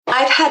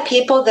I've had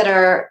people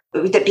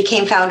that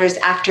became founders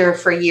after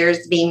for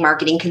years being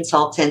marketing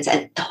consultants,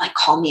 and they'll like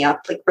call me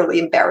up like really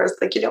embarrassed,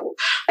 like,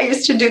 I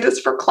used to do this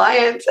for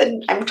clients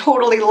and I'm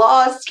totally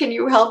lost. Can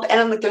you help? And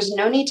I'm like, there's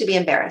no need to be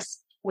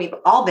embarrassed. We've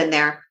all been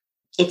there.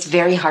 It's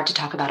very hard to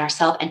talk about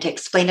ourselves and to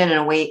explain it in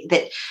a way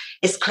that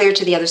is clear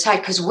to the other side,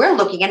 because we're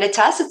looking at it.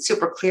 To us, it's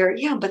super clear.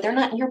 Yeah, but they're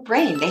not in your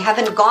brain. They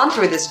haven't gone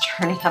through this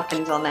journey up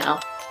until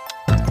now.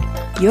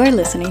 You're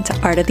listening to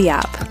Art of the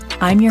App.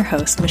 I'm your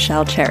host,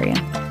 Michelle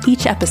Cherian.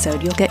 Each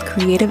episode, you'll get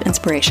creative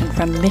inspiration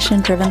from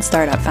mission-driven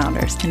startup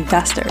founders,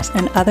 investors,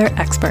 and other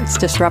experts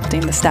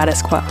disrupting the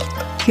status quo.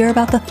 Hear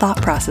about the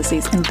thought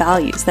processes and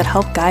values that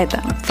help guide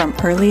them from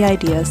early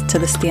ideas to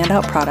the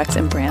standout products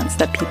and brands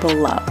that people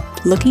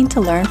love. Looking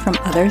to learn from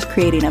others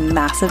creating a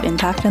massive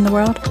impact in the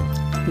world?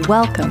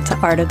 Welcome to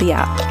Art of the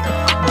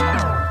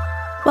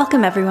App.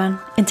 Welcome, everyone.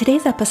 In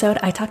today's episode,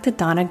 I talked to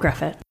Donna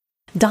Griffith.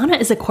 Donna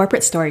is a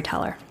corporate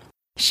storyteller.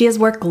 She has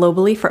worked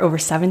globally for over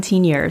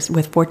 17 years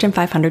with Fortune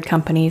 500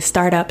 companies,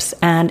 startups,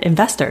 and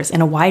investors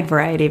in a wide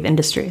variety of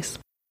industries.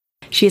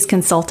 She has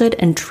consulted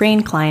and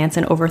trained clients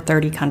in over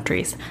 30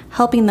 countries,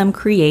 helping them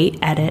create,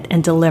 edit,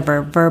 and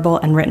deliver verbal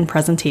and written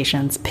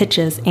presentations,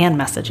 pitches, and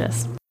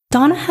messages.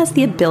 Donna has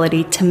the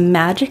ability to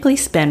magically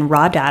spin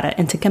raw data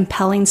into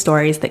compelling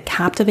stories that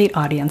captivate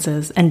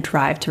audiences and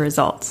drive to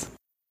results.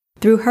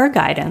 Through her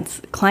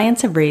guidance,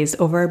 clients have raised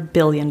over $1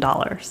 billion.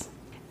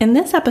 In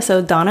this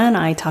episode, Donna and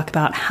I talk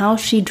about how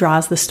she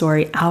draws the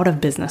story out of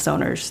business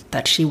owners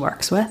that she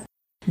works with,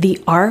 the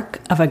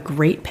arc of a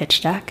great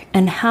pitch deck,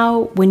 and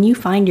how when you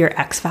find your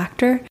X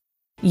factor,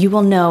 you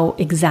will know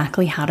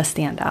exactly how to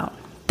stand out.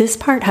 This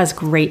part has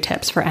great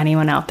tips for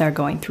anyone out there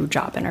going through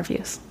job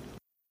interviews.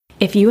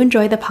 If you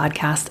enjoy the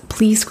podcast,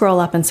 please scroll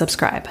up and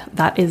subscribe.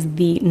 That is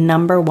the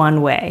number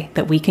one way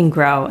that we can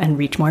grow and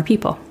reach more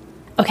people.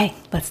 Okay,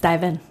 let's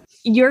dive in.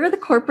 You're the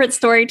corporate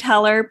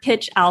storyteller,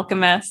 pitch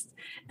alchemist.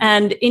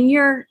 And in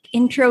your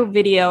intro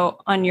video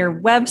on your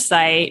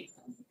website,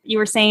 you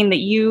were saying that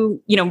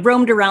you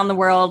roamed around the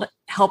world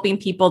helping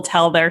people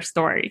tell their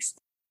stories.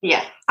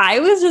 Yeah. I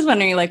was just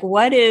wondering,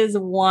 what is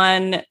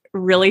one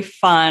really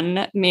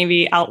fun,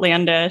 maybe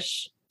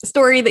outlandish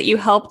story that you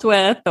helped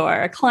with,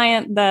 or a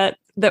client that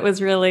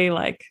was really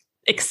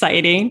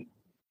exciting?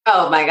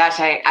 Oh my gosh,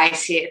 I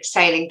see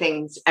exciting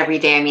things every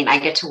day. I mean, I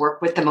get to work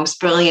with the most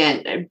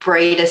brilliant,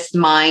 brightest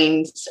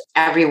minds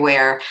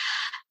everywhere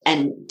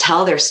and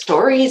tell their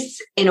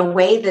stories in a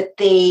way that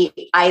they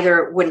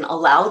either wouldn't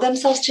allow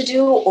themselves to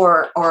do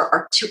or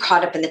are too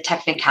caught up in the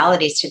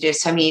technicalities to do.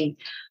 So, I mean,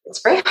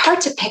 it's very hard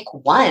to pick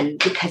one,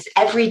 because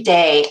every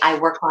day I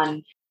work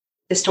on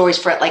the stories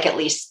for at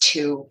least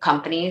two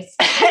companies.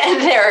 And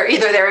they're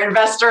either their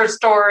investor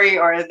story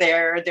or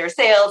their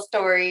sales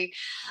story.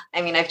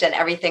 I mean, I've done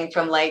everything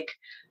from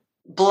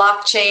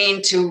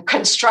blockchain to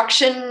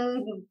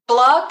construction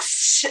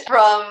blocks,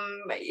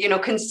 from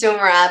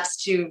consumer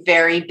apps to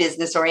very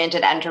business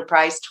oriented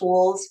enterprise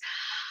tools.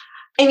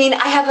 I mean,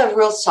 I have a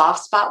real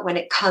soft spot when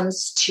it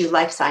comes to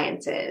life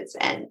sciences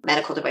and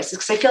medical devices,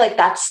 because I feel like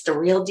that's the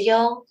real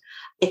deal.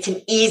 It's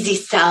an easy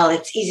sell.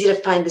 It's easy to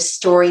find the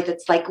story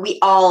that's we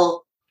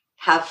all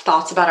have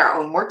thoughts about our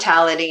own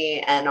mortality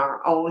and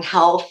our own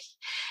health,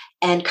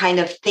 and kind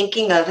of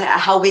thinking of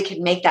how we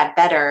can make that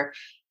better.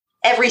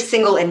 Every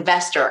single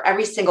investor,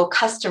 every single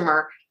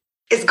customer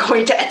is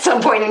going to at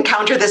some point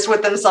encounter this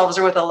with themselves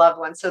or with a loved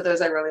one. So those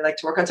I really like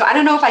to work on. So I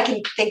don't know if I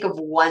can think of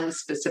one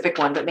specific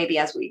one, but maybe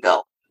as we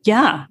go.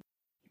 Yeah.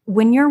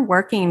 When you're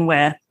working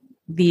with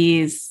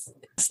these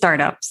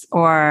startups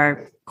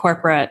or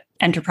corporate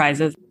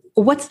enterprises,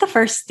 what's the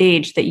first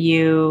stage that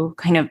you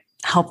kind of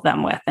help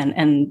them with?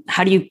 And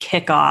how do you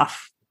kick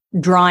off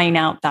drawing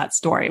out that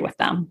story with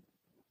them?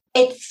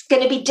 It's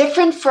going to be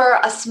different for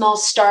a small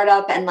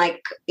startup and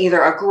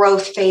either a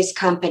growth phase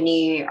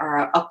company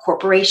or a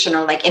corporation,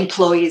 or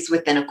employees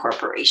within a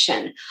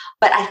corporation.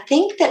 But I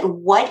think that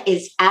what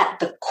is at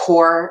the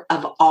core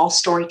of all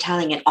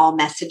storytelling and all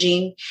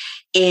messaging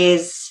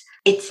is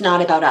it's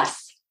not about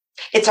us.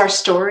 It's our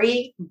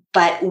story,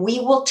 but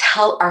we will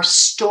tell our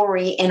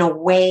story in a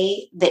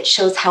way that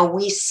shows how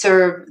we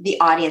serve the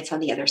audience on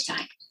the other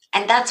side.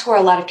 And that's where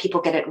a lot of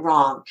people get it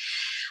wrong.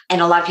 And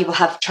a lot of people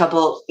have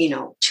trouble,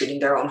 tooting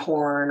their own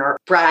horn or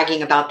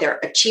bragging about their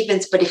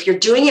achievements. But if you're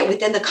doing it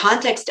within the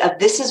context of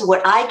this is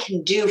what I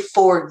can do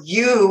for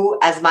you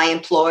as my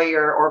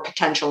employer or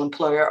potential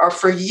employer, or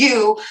for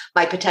you,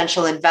 my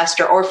potential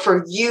investor, or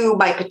for you,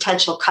 my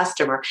potential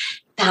customer,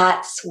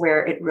 that's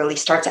where it really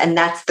starts. And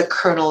that's the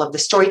kernel of the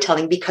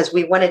storytelling, because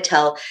we want to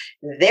tell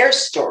their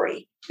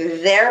story,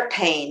 their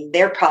pain,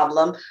 their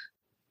problem,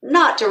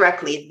 not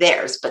directly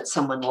theirs, but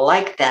someone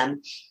like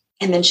them.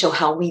 And then show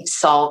how we've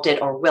solved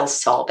it or will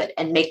solve it,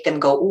 and make them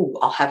go, ooh,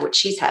 I'll have what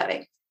she's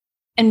having.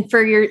 And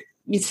for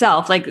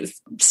yourself,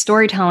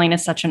 storytelling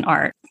is such an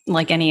art,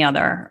 like any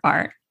other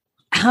art.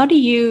 How do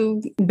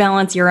you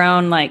balance your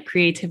own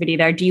creativity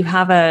there? Do you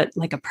have a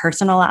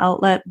personal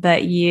outlet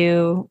that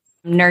you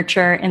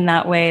nurture in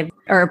that way,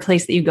 or a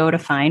place that you go to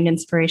find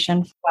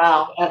inspiration?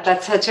 Wow,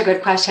 that's such a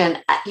good question.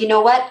 You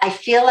know what? I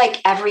feel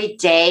like every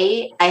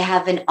day I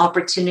have an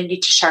opportunity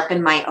to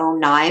sharpen my own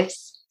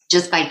knives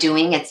just by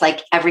doing. It's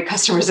like every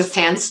customer is a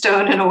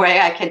sandstone in a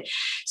way.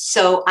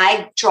 So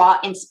I draw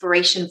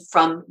inspiration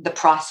from the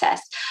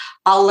process.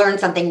 I'll learn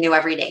something new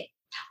every day.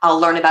 I'll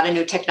learn about a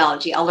new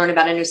technology. I'll learn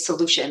about a new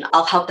solution.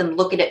 I'll help them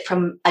look at it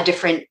from a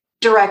different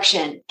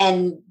direction.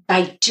 And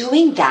by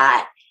doing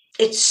that,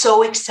 it's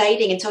so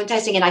exciting and so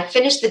enticing. And I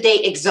finish the day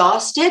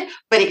exhausted,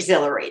 but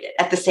exhilarated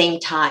at the same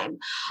time.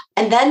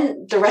 And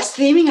then the rest of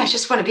the evening, I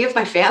just want to be with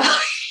my family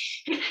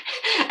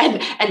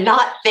and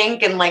not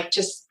think and like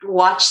just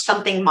watch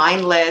something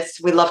mindless.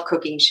 We love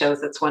cooking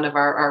shows. That's one of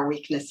our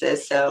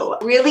weaknesses. So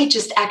really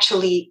just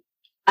actually,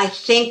 I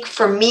think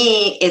for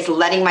me is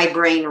letting my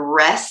brain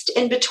rest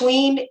in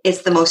between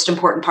is the most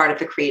important part of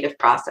the creative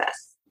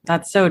process.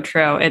 That's so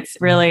true. It's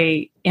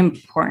really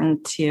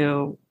important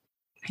to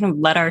kind of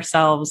let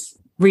ourselves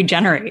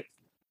regenerate.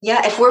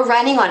 Yeah, if we're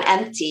running on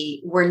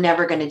empty, we're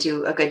never going to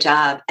do a good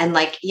job. And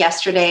like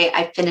yesterday,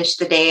 I finished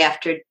the day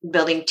after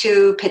building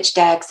 2 pitch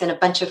decks and a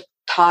bunch of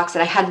talks.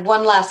 And I had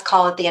one last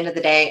call at the end of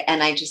the day.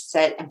 And I just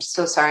said, I'm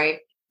so sorry.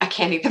 I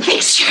can't even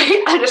think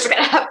straight. I'm just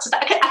going to have to,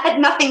 I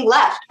had nothing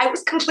left. I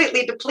was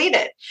completely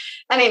depleted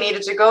and I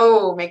needed to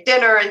go make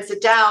dinner and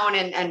sit down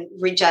and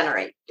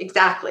regenerate.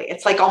 Exactly.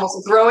 It's like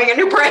almost growing a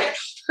new brain.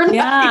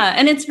 Yeah.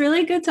 And it's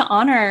really good to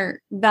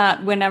honor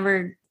that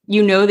whenever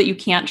you know that you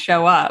can't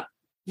show up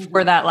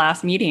for that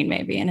last meeting,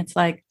 maybe. And it's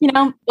like,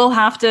 we'll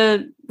have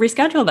to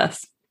reschedule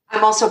this.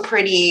 I'm also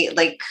pretty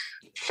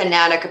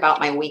fanatic about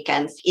my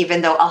weekends,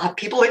 even though I'll have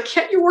people like,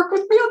 can't you work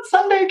with me on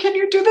Sunday? Can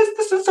you do this?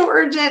 This is so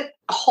urgent.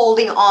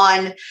 Holding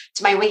on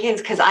to my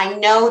weekends because I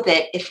know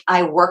that if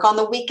I work on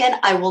the weekend,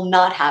 I will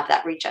not have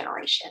that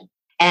regeneration.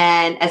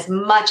 And as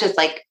much as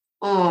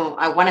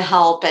I want to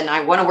help and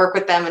I want to work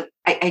with them, and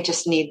I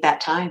just need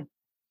that time.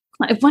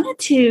 I wanted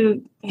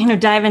to,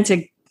 dive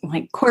into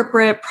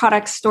corporate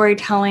product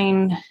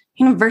storytelling,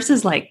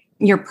 versus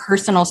your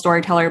personal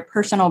storyteller,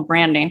 personal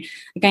branding.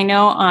 I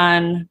know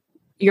on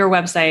your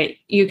website,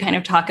 you kind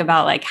of talk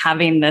about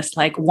having this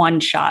one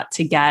shot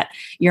to get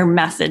your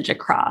message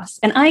across.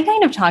 And I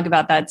kind of talk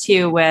about that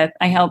too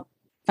I help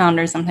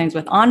founders sometimes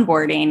with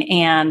onboarding,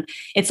 and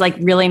it's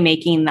really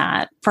making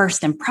that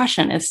first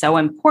impression is so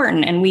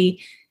important. And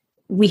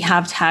we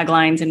have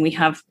taglines and we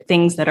have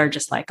things that are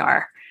just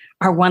our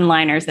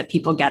one-liners that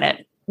people get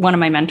it. One of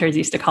my mentors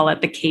used to call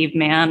it the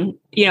caveman,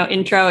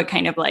 intro. It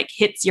kind of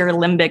hits your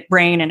limbic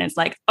brain and it's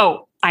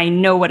oh, I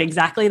know what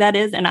exactly that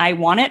is and I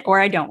want it or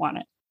I don't want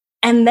it.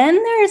 And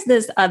then there's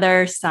this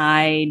other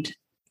side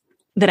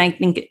that I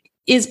think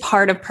is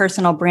part of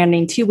personal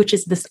branding too, which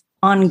is this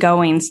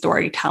ongoing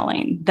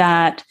storytelling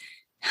that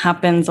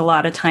happens a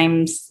lot of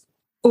times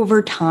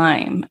over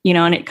time,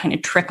 and it kind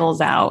of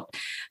trickles out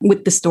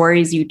with the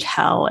stories you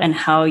tell and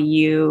how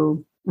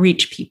you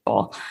reach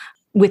people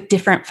with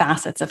different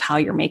facets of how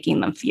you're making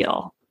them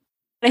feel.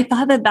 I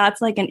thought that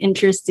that's an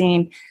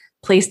interesting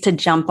place to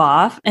jump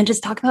off and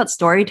just talk about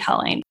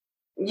storytelling.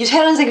 You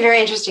said something very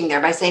interesting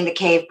there by saying the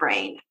cave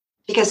brain,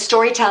 because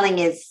storytelling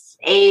is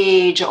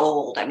age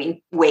old. I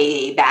mean,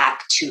 way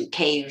back to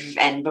cave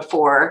and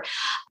before.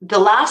 The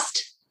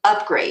last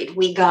upgrade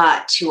we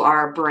got to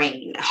our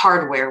brain,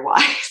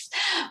 hardware-wise,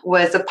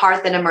 was a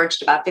part that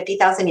emerged about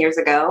 50,000 years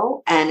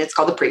ago, and it's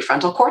called the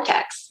prefrontal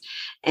cortex.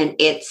 And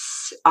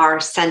it's our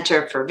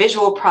center for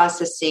visual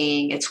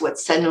processing. It's what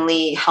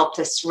suddenly helped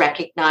us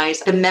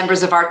recognize the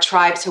members of our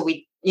tribe so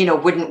we,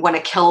 wouldn't want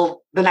to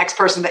kill the next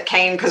person that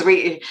came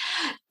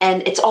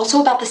and it's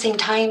also about the same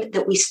time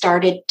that we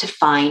started to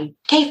find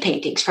cave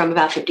paintings from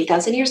about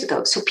 50,000 years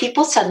ago. So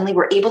people suddenly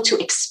were able to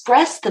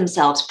express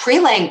themselves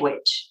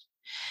pre-language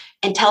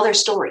and tell their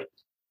story,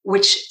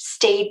 which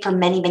stayed for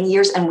many, many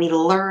years. And we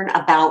learn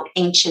about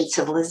ancient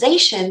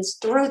civilizations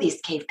through these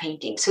cave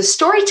paintings. So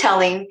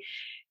storytelling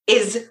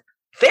is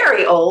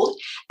very old.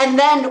 And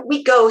then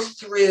we go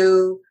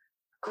through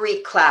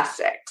Greek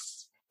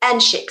classics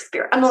and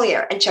Shakespeare and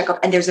Molière and Chekhov.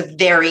 And there's a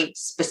very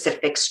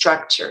specific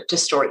structure to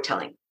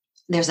storytelling.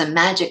 There's a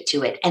magic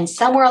to it. And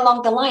somewhere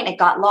along the line, it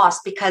got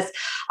lost because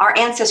our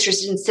ancestors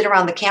didn't sit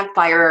around the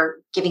campfire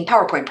giving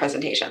PowerPoint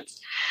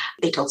presentations.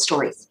 They told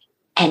stories.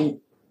 And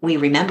we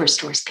remember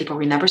stories. People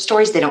remember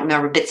stories. They don't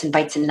remember bits and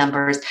bytes and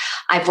numbers.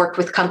 I've worked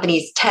with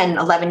companies 10,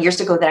 11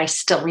 years ago that I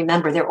still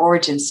remember their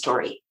origin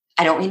story.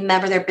 I don't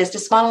remember their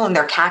business model and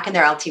their CAC and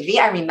their LTV.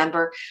 I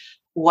remember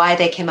why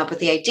they came up with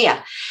the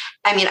idea.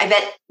 I mean, I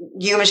bet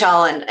you,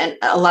 Michelle, and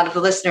a lot of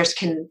the listeners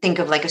can think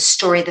of a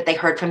story that they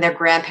heard from their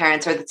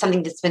grandparents or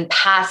something that's been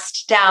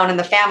passed down in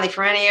the family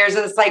for many years.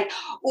 And it's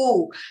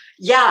ooh,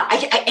 yeah.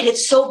 And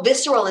it's so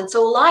visceral and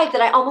so alive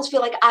that I almost feel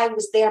like I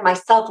was there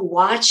myself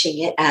watching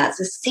it as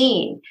a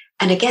scene.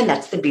 And again,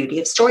 that's the beauty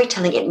of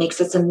storytelling. It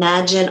makes us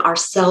imagine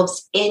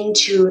ourselves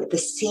into the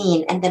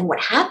scene. And then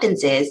what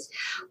happens is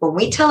when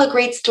we tell a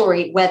great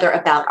story, whether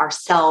about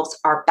ourselves,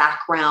 our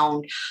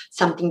background,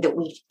 something that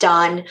we've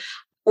done,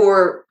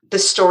 or the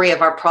story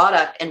of our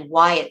product and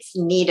why it's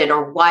needed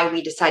or why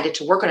we decided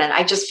to work on it.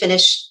 I just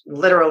finished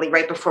literally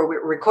right before we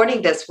were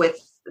recording this with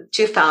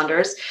 2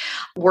 founders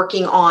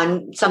working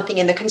on something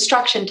in the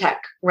construction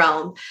tech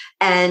realm.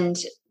 And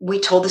we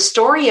told the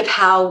story of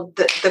how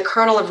the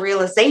kernel of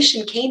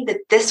realization came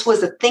that this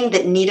was a thing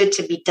that needed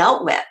to be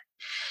dealt with.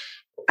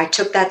 I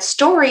took that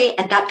story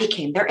and that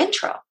became their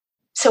intro.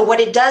 So what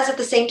it does at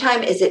the same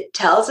time is it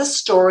tells a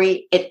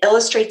story, it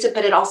illustrates it,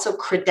 but it also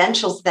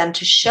credentials them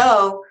to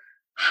show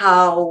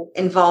how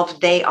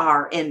involved they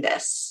are in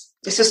this.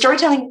 So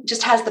storytelling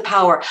just has the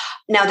power.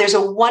 Now, there's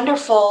a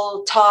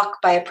wonderful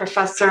talk by a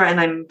professor, and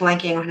I'm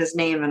blanking on his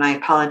name, and I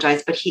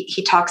apologize, but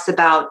he talks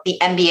about the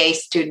MBA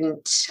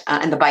student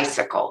and the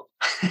bicycle.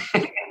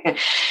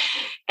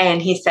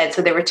 And he said,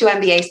 so there were 2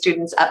 MBA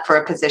students up for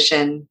a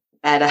position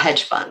at a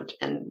hedge fund,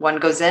 and one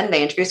goes in,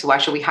 they interview, so why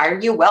should we hire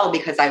you? Well,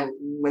 because I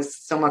was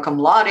summa cum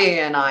laude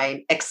and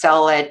I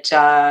excel at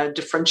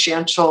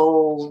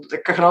differential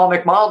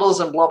economic models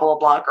and blah, blah,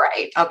 blah.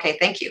 Great. Okay,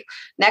 thank you.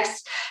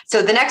 Next.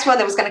 So the next one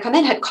that was going to come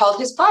in had called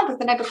his father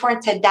the night before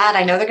and said, Dad,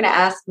 I know they're going to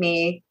ask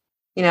me,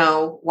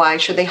 why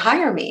should they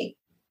hire me?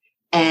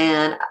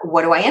 And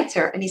what do I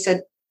answer? And he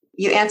said,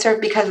 you answer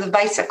because of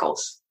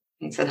bicycles.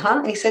 He said, huh?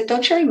 And he said,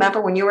 don't you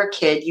remember when you were a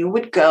kid, you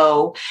would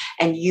go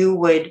and you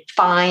would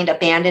find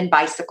abandoned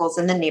bicycles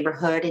in the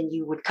neighborhood and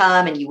you would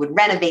come and you would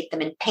renovate them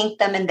and paint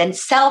them and then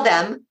sell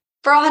them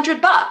for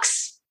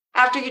 $100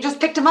 after you just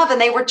picked them up and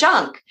they were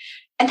junk.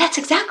 And that's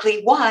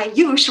exactly why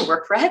you should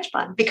work for a hedge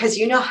fund, because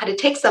you know how to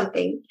take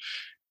something,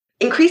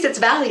 increase its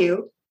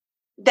value,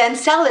 then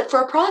sell it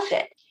for a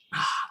profit.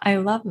 I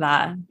love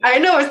that. I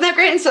know. Isn't that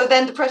great? And so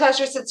then the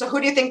professor said, so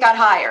who do you think got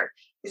hired?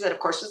 He said, of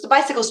course, it's the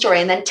bicycle story.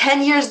 And then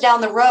 10 years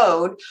down the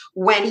road,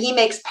 when he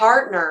makes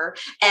partner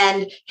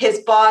and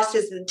his boss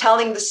is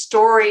telling the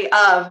story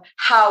of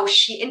how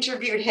she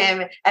interviewed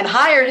him and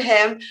hired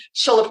him,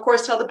 she'll, of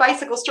course, tell the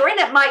bicycle story. And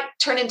it might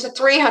turn into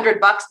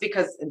 $300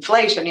 because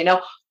inflation,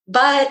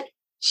 but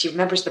she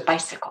remembers the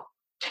bicycle.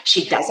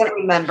 She doesn't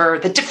remember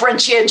the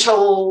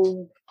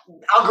differential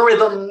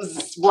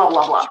algorithms, blah,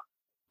 blah, blah.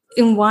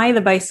 And why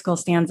the bicycle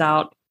stands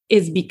out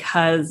is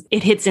because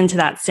it hits into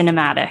that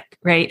cinematic,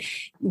 right?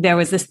 There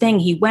was this thing,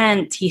 he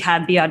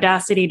had the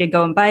audacity to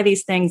go and buy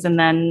these things and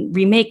then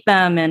remake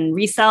them and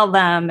resell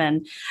them.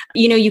 And,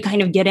 you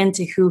kind of get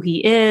into who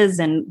he is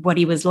and what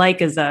he was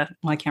like as I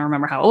can't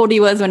remember how old he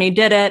was when he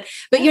did it,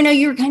 but,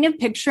 you're kind of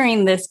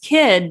picturing this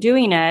kid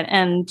doing it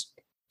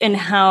and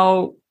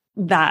how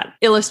that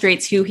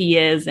illustrates who he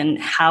is and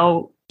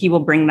how he will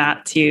bring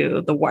that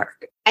to the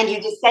work. And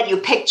you just said you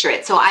picture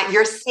it. So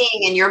you're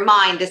seeing in your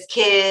mind this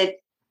kid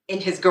in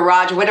his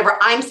garage or whatever.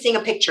 I'm seeing a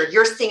picture.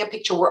 You're seeing a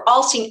picture. We're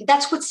all seeing.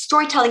 That's what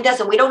storytelling does.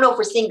 And we don't know if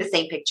we're seeing the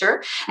same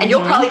picture. And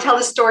you'll probably tell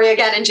the story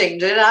again and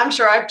change it. And I'm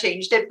sure I've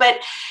changed it, but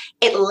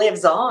it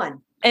lives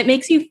on. It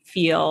makes you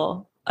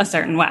feel a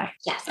certain way.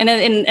 Yes.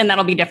 And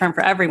that'll be different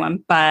for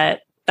everyone,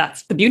 but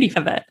that's the beauty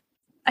of it.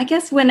 I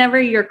guess whenever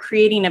you're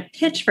creating a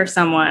pitch for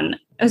someone,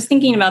 I was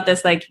thinking about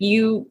this, like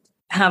you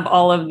have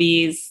all of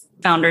these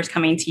founders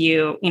coming to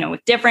you,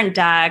 with different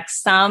decks.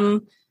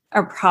 Some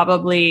are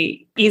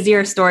probably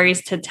easier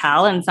stories to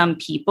tell, and some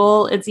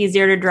people it's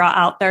easier to draw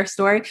out their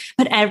story,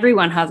 but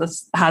everyone has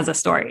a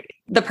story.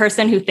 The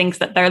person who thinks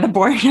that they're the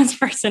boringest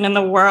person in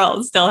the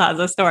world still has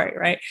a story,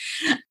 right?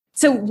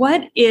 So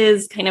what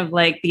is kind of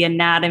like the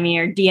anatomy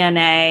or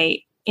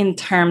DNA in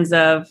terms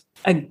of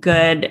a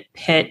good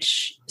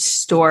pitch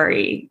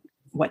story?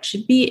 What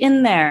should be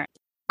in there?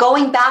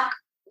 Going back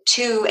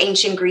to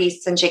ancient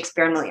Greece and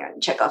Shakespeare and Molière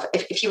and Chekhov,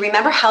 if you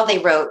remember how they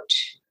wrote,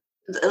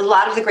 a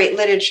lot of the great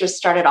literature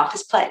started off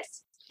as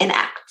plays in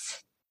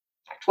acts.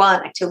 Act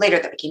 1, Act 2, later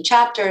that became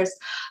chapters.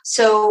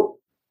 So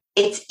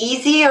it's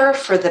easier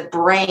for the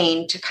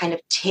brain to kind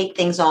of take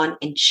things on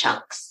in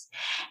chunks.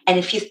 And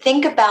if you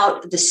think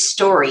about the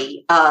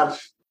story of,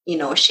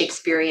 a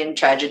Shakespearean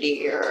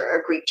tragedy or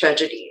a Greek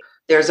tragedy,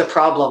 there's a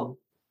problem.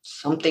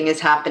 Something is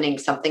happening.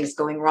 Something's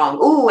going wrong.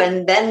 Ooh,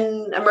 and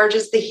then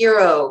emerges the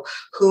hero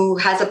who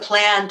has a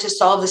plan to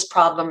solve this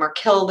problem or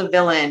kill the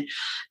villain.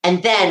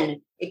 And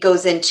then it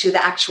goes into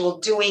the actual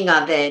doing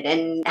of it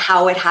and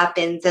how it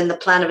happens and the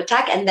plan of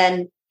attack. And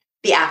then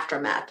the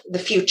aftermath, the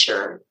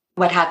future,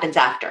 what happens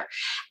after.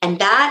 And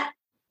that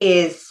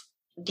is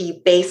the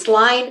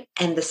baseline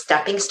and the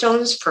stepping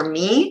stones for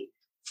me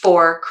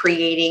for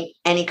creating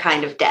any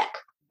kind of deck.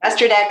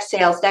 Investor deck,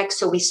 sales deck.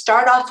 So we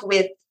start off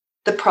with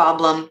the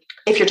problem.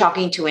 If you're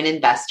talking to an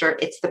investor,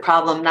 it's the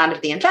problem not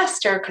of the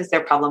investor, because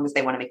their problem is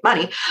they want to make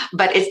money,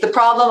 but it's the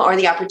problem or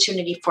the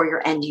opportunity for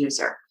your end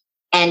user.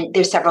 And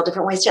there's several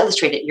different ways to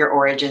illustrate it. Your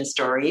origin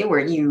story, where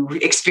you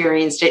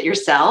experienced it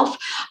yourself.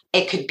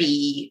 It could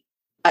be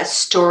a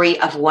story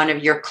of one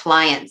of your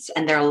clients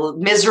and their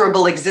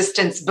miserable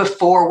existence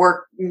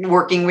before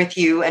working with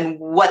you and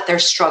what their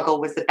struggle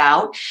was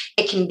about.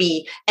 It can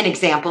be an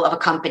example of a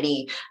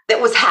company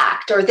that was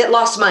hacked or that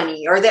lost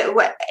money or that.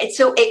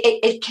 So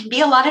it can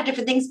be a lot of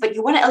different things, but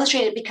you want to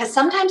illustrate it because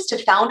sometimes to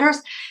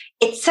founders,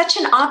 it's such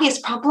an obvious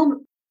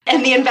problem.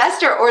 And the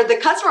investor or the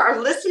customer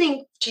are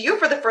listening to you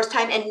for the first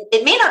time, and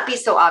it may not be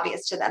so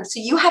obvious to them. So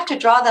you have to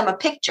draw them a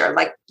picture.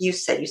 Like you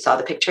said, you saw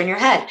the picture in your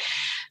head.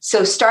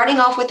 So starting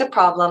off with the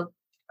problem,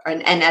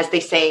 and as they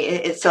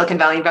say, Silicon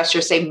Valley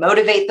investors say,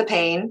 motivate the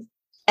pain,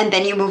 and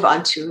then you move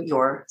on to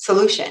your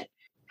solution.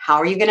 How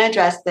are you going to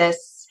address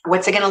this?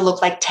 What's it going to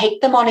look like?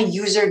 Take them on a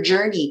user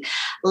journey.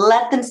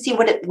 Let them see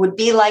what it would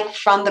be like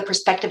from the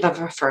perspective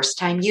of a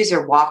first-time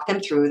user. Walk them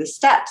through the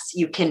steps.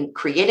 You can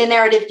create a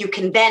narrative. You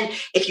can then,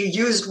 if you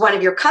used one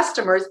of your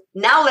customers,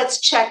 now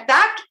let's check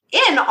back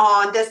in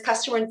on this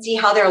customer and see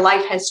how their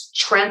life has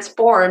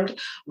transformed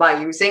by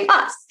using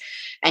us.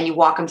 And you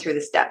walk them through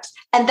the steps.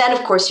 And then,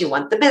 of course, you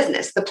want the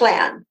business, the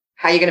plan.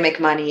 How are you going to make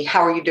money?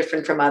 How are you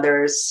different from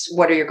others?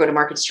 What are your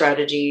go-to-market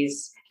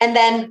strategies? And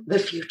then the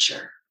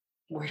future.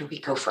 Where do we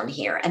go from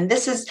here? And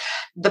this is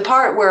the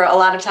part where a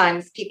lot of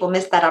times people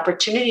miss that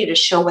opportunity to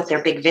show what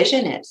their big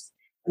vision is.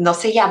 And they'll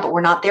say, yeah, but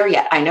we're not there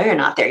yet. I know you're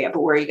not there yet, but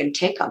where are you going to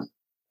take them?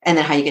 And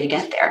then how are you going to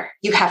get there?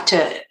 You have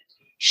to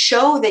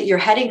show that you're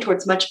heading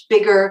towards much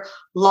bigger,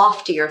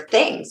 loftier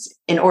things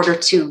in order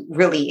to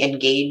really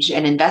engage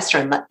an investor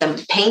and let them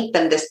paint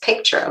them this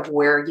picture of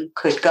where you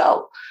could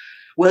go.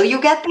 Will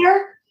you get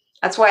there?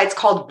 That's why it's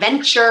called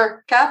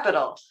venture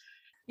capital.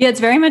 Yeah, it's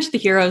very much the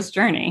hero's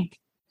journey.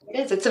 It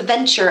is. It's a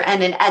venture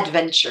and an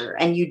adventure,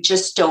 and you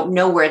just don't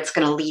know where it's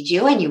going to lead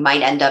you. And you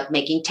might end up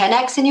making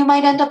 10x and you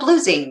might end up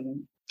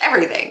losing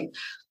everything.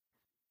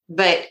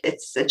 But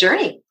it's a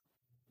journey.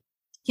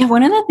 Yeah.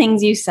 One of the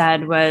things you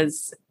said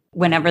was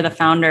whenever the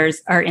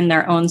founders are in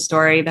their own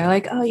story, they're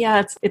like, oh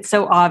yeah, it's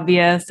so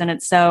obvious and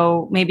it's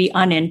so maybe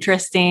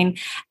uninteresting.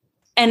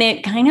 And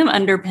it kind of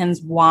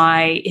underpins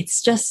why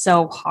it's just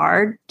so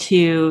hard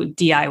to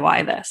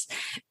DIY this.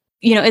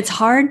 You know, it's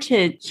hard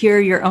to hear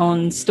your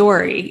own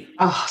story.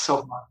 Oh, so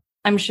hard.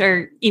 I'm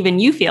sure even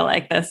you feel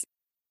like this.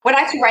 When I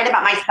had to write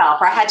about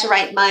myself, or I had to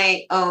write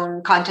my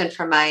own content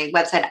for my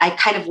website, I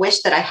kind of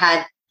wish that I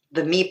had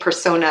the me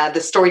persona, the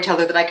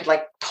storyteller that I could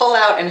like pull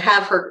out and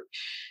have her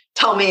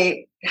tell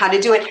me how to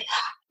do it.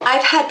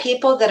 I've had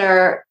people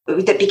that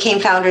became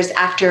founders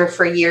after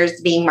for years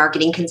being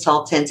marketing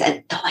consultants,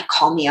 and they'll like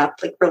call me up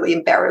like really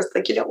embarrassed.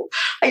 Like,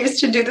 I used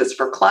to do this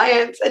for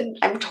clients and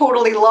I'm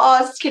totally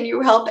lost. Can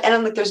you help? And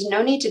I'm like, there's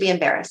no need to be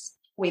embarrassed.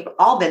 We've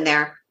all been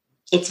there.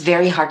 It's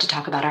very hard to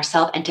talk about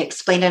ourselves and to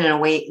explain it in a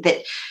way that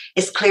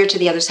is clear to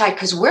the other side,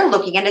 because we're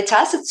looking at it. To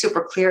us, it's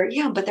super clear.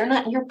 Yeah, but they're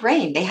not in your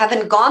brain. They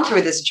haven't gone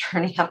through this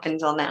journey up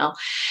until now.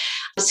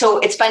 So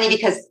it's funny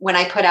because when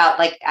I put out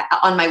like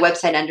on my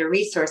website under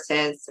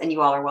resources, and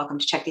you all are welcome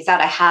to check these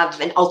out, I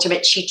have an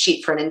ultimate cheat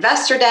sheet for an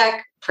investor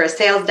deck, for a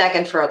sales deck,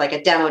 and for like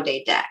a demo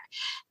day deck.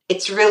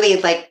 It's really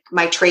like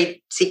my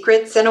trade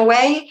secrets in a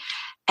way.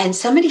 And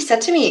somebody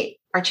said to me,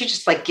 aren't you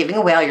just like giving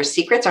away all your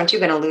secrets? Aren't you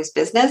going to lose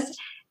business?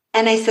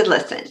 And I said,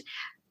 listen,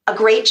 a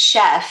great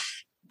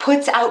chef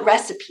puts out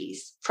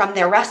recipes from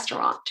their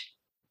restaurant,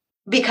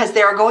 because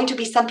there are going to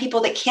be some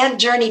people that can't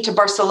journey to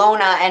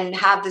Barcelona and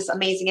have this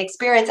amazing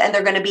experience. And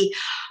they're going to be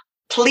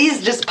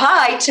pleased as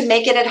pie to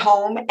make it at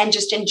home and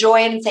just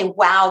enjoy it and say,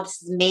 wow,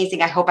 this is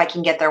amazing. I hope I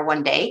can get there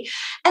one day.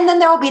 And then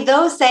there will be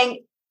those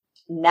saying,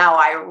 now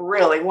I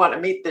really want to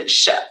meet this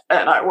chef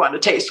and I want to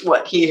taste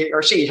what he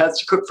or she has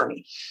to cook for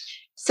me.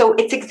 So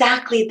it's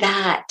exactly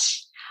that.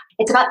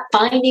 It's about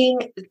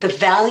finding the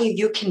value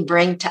you can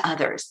bring to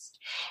others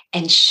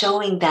and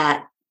showing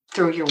that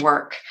through your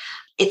work.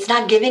 It's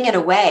not giving it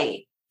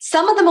away.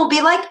 Some of them will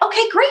be like,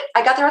 okay, great.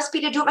 I got the recipe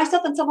to do it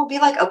myself. And some will be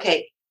like,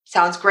 okay,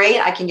 sounds great.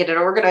 I can get it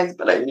organized,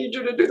 but I need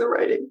you to do the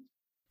writing.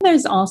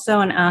 There's also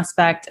an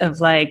aspect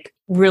of like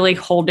really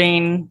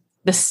holding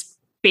the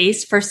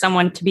space for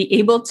someone to be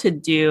able to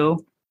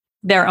do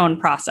their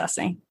own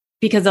processing.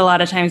 Because a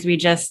lot of times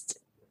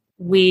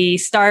we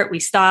start, we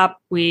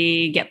stop,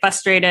 we get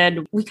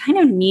frustrated. We kind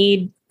of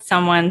need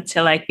someone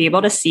to like be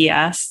able to see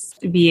us,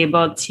 be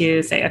able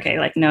to say, okay,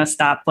 like, no,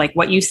 stop. Like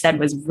what you said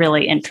was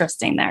really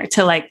interesting there,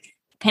 to like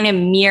kind of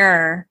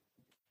mirror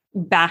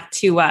back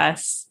to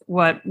us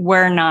what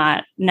we're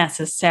not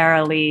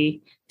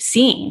necessarily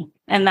seeing.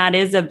 And that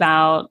is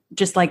about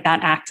just like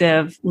that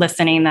active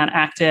listening, that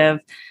active,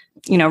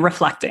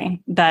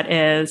 reflecting. That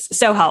is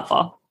so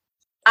helpful.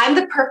 I'm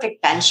the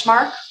perfect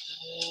benchmark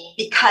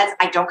because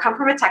I don't come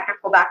from a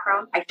technical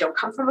background. I don't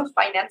come from a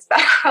finance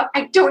background.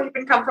 I don't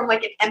even come from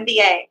like an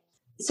MBA.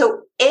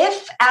 So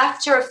if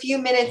after a few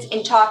minutes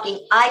in talking,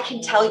 I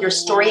can tell your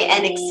story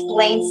and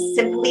explain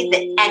simply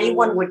that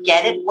anyone would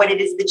get it, what it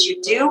is that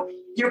you do,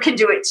 you can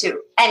do it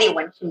too.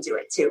 Anyone can do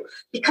it too.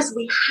 Because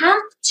we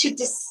have to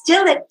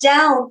distill it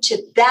down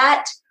to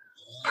that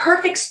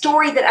perfect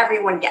story that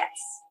everyone gets.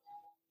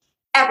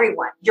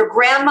 Everyone, your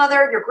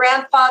grandmother, your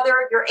grandfather,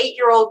 your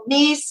 8-year-old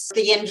niece,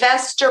 the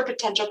investor,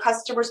 potential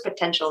customers,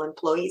 potential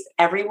employees,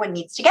 everyone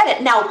needs to get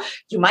it. Now,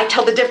 you might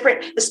tell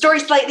the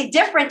story slightly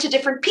different to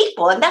different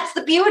people. And that's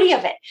the beauty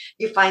of it.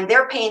 You find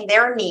their pain,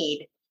 their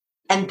need,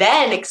 and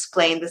then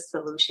explain the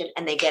solution,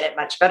 and they get it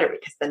much better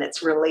because then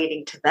it's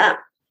relating to them.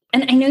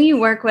 And I know you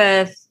work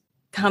with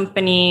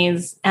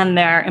companies and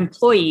their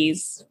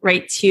employees,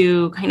 right,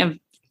 to kind of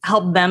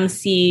help them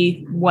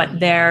see what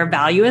their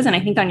value is. And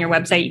I think on your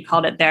website, you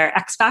called it their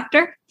X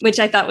factor, which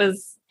I thought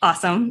was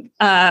awesome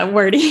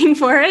wording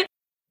for it.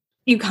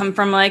 You come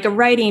from like a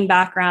writing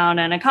background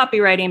and a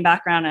copywriting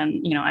background.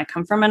 And, I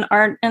come from an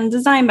art and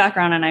design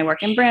background, and I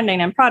work in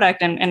branding and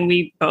product, and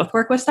we both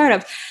work with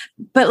startups.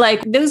 But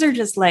like, those are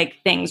just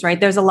like things, right?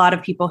 There's a lot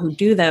of people who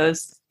do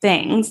those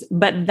things,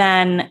 but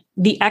then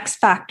the X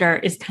factor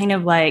is kind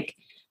of like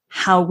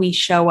how we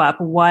show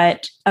up,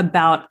 what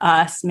about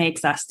us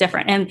makes us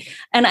different.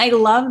 And I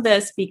love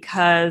this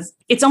because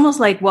it's almost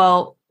like,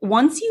 well,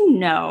 once you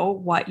know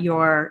what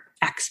your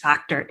X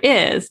factor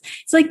is,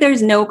 it's like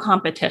there's no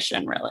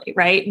competition really,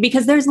 right?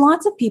 Because there's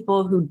lots of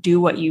people who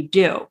do what you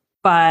do,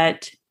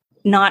 but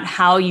not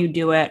how you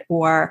do it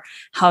or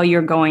how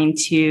you're going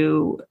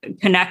to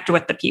connect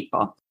with the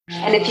people.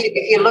 And if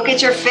you look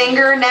at your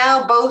finger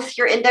now, both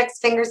your index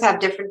fingers have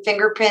different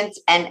fingerprints,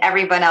 and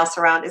everyone else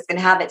around is going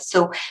to have it.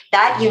 So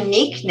that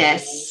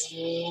uniqueness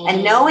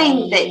and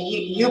knowing that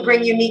you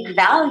bring unique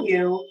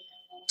value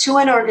to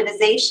an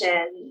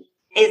organization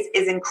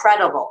is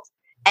incredible.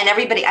 And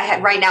everybody,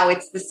 right now,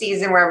 it's the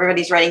season where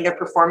everybody's writing their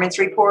performance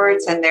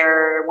reports and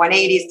their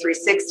 180s,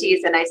 360s.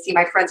 And I see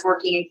my friends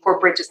working in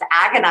corporate just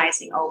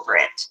agonizing over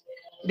it.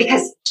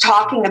 Because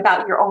talking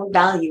about your own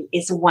value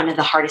is one of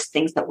the hardest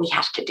things that we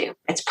have to do.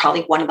 It's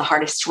probably one of the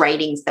hardest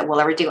writings that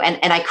we'll ever do.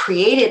 And I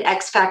created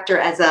X Factor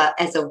as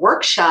a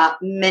workshop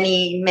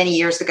many, many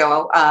years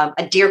ago.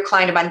 A dear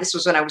client of mine, this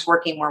was when I was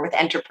working more with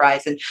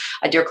enterprise, and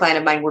a dear client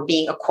of mine were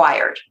being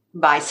acquired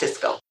by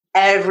Cisco.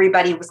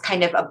 Everybody was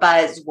kind of a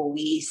buzz. Will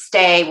we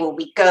stay? Will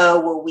we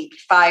go? Will we be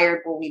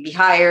fired? Will we be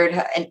hired?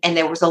 And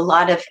there was a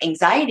lot of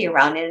anxiety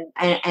around it.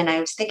 And I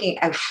was thinking,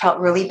 I felt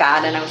really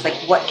bad. And I was like,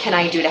 what can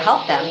I do to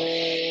help them?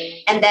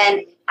 And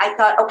then I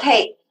thought,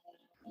 okay,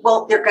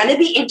 well, they're going to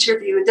be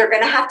interviewed. They're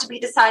going to have to be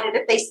decided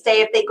if they stay,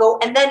 if they go.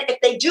 And then if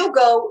they do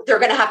go, they're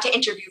going to have to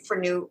interview for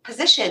new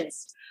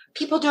positions.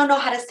 People don't know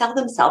how to sell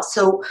themselves.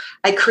 So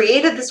I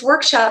created this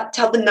workshop,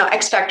 tell them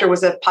X Factor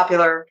was a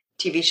popular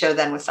TV show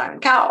then with Simon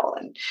Cowell,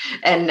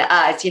 and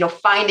it's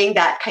finding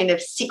that kind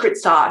of secret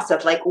sauce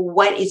of like,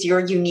 what is your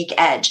unique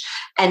edge?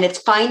 And it's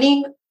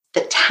finding the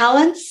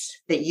talents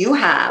that you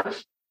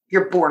have.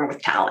 You're born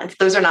with talents.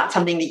 Those are not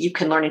something that you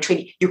can learn and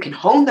train. You can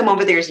hone them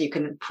over the years, you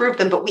can improve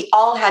them, but we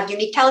all have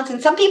unique talents. And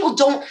some people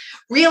don't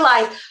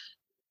realize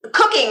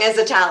cooking is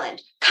a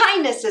talent,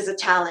 kindness is a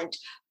talent,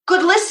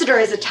 good listener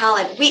is a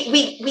talent.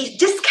 We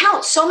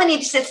discount so many.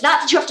 It's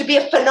not that you have to be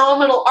a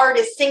phenomenal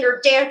artist,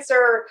 singer,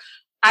 dancer.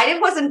 I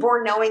wasn't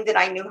born knowing that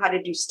I knew how to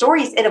do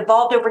stories. It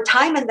evolved over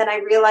time. And then I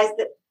realized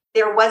that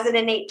there was an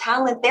innate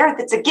talent there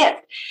that's a gift.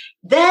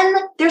 Then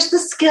there's the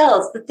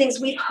skills, the things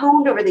we've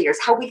honed over the years,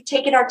 how we've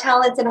taken our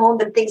talents and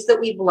honed them, things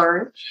that we've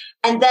learned.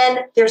 And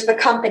then there's the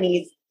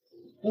company's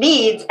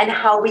needs and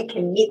how we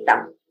can meet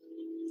them.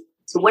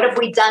 So what have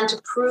we done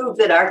to prove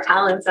that our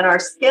talents and our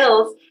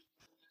skills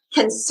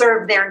can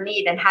serve their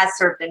need and has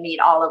served a need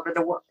all over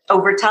the world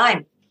over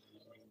time?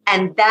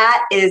 And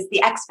that is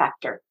the X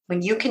factor.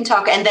 When you can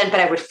talk, but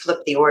I would flip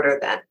the order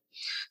then.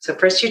 So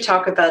first you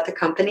talk about the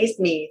company's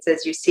needs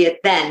as you see it,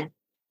 then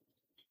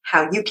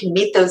how you can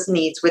meet those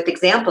needs with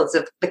examples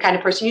of the kind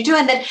of person you do.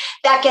 And then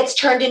that gets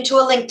turned into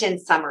a LinkedIn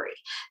summary.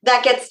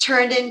 That gets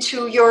turned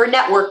into your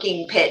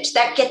networking pitch.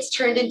 That gets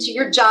turned into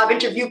your job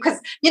interview. Because,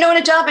 in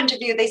a job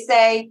interview, they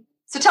say,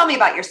 so tell me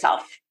about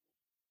yourself.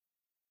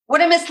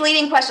 What a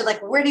misleading question.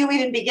 Like, where do you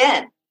even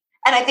begin?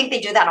 And I think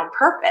they do that on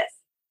purpose.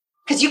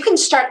 Because you can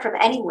start from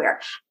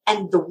anywhere.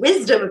 And the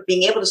wisdom of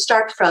being able to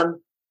start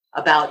from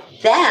about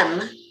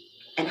them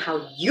and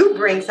how you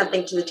bring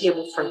something to the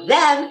table for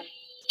them,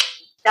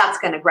 that's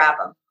going to grab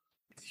them.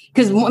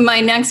 Because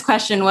my next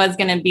question was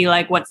going to be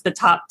like, what's the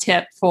top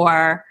tip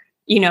for,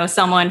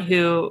 someone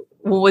who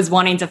was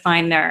wanting to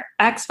find their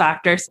X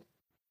factors?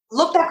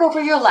 Look back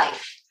over your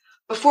life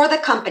before the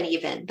company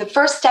even. The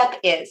first step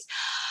is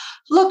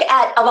look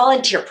at a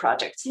volunteer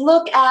projects,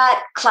 look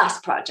at class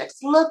projects,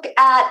 look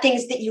at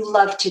things that you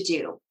love to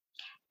do,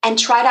 and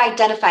try to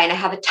identify. And I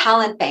have a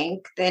talent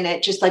bank, then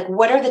it just like,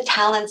 what are the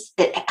talents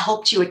that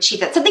helped you achieve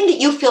that? Something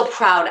that you feel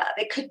proud of.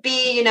 It could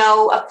be,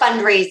 a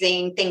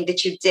fundraising thing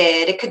that you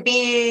did. It could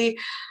be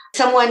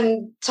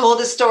someone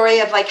told a story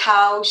of like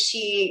how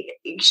she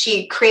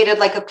created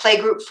like a play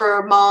group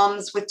for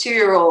moms with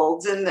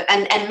 2-year-olds and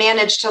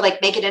managed to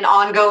like make it an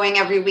ongoing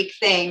every week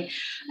thing.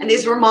 And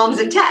these were moms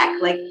in tech,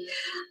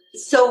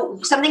 so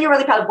something you're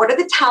really proud of. What are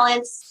the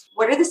talents?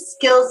 What are the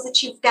skills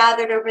that you've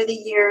gathered over the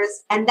years?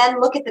 And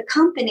then look at the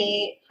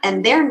company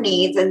and their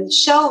needs and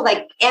show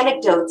like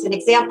anecdotes and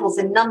examples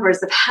and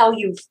numbers of how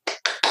you've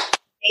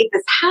made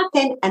this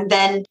happen, and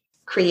then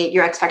create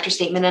your X Factor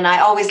statement. And I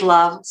always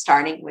love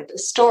starting with a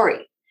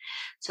story.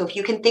 So if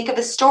you can think of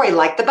a story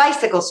like the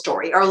bicycle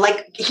story, or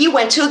like he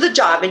went to the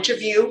job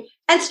interview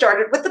and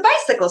started with the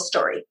bicycle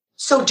story.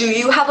 So do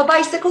you have a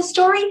bicycle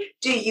story?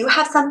 Do you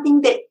have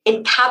something that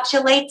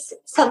encapsulates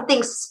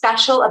something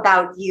special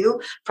about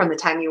you from the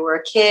time you were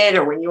a kid,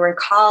 or when you were in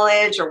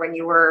college, or when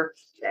you were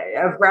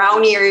a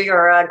brownie, or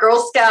you're a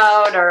Girl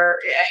Scout, or,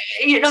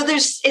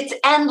 it's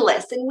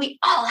endless. And we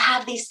all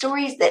have these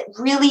stories that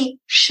really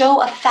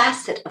show a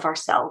facet of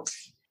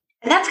ourselves.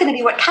 And that's going to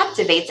be what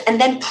captivates,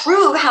 and then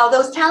prove how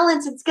those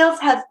talents and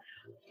skills have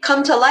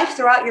come to life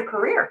throughout your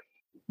career.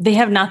 They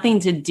have nothing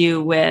to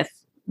do with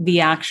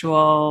the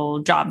actual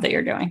job that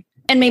you're doing.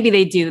 And maybe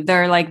they do.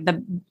 They're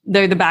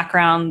the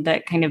background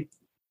that kind of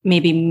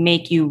maybe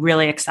make you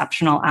really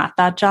exceptional at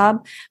that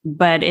job,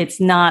 but it's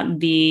not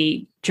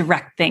the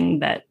direct thing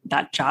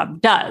that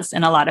job does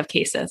in a lot of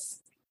cases.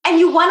 And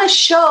you want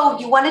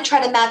to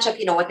try to match up,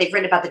 what they've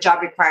written about the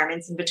job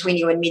requirements, and between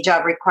you and me,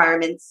 job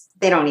requirements,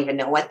 they don't even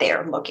know what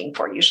they're looking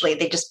for. Usually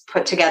they just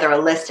put together a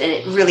list, and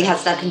it really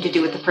has nothing to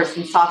do with the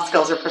person's soft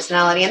skills or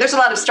personality. And there's a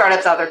lot of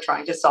startups out there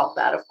trying to solve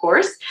that, of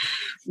course,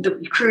 the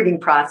recruiting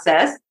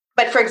process.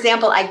 But for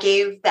example, I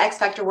gave the X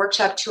Factor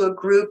workshop to a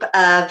group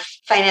of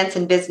finance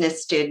and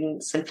business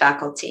students and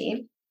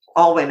faculty,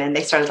 all women.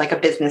 They started like a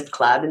business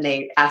club, and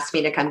they asked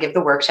me to come give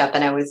the workshop.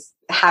 And I was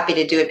happy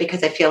to do it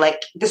because I feel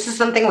like this is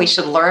something we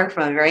should learn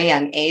from a very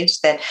young age,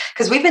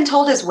 because we've been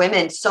told as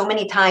women so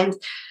many times,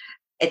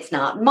 it's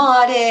not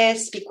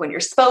modest, speak when you're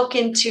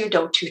spoken to,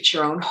 don't toot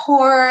your own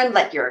horn,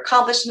 let your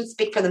accomplishments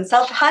speak for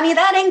themselves. Honey,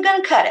 that ain't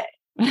going to cut it.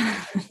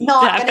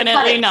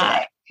 Definitely not.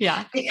 Today.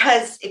 Yeah.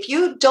 Because if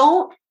you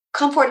don't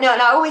come forward now,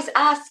 and I always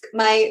ask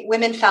my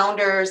women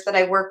founders that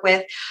I work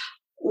with,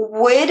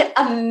 would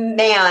a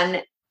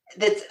man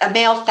that's a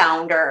male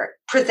founder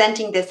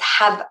presenting this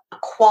have a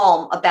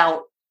qualm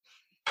about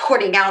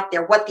putting out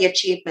there what the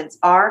achievements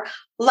are?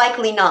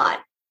 Likely not.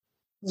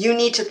 You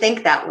need to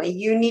think that way.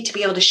 You need to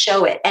be able to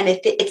show it. And if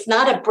it's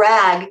not a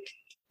brag,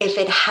 if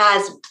it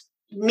has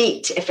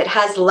meat, if it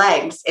has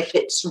legs, if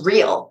it's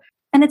real.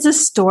 And it's a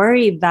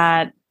story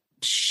that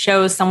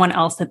shows someone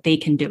else that they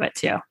can do it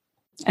too,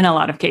 in a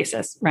lot of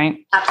cases, right?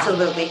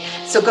 Absolutely.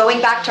 So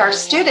going back to our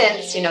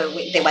students,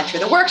 they went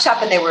through the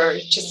workshop, and they were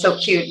just so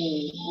cute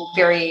and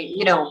very,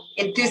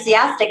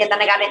 enthusiastic. And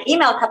then I got an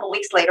email a couple of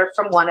weeks later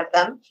from one of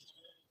them.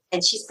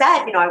 And she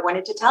said, I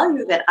wanted to tell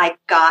you that I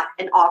got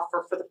an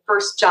offer for the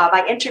first job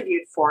I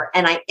interviewed for,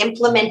 and I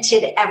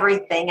implemented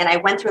everything. And I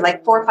went through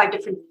like 4 or 5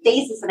 different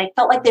phases, and I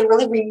felt like they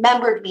really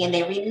remembered me, and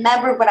they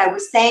remembered what I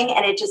was saying.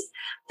 And it just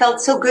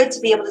felt so good to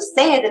be able to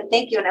say it and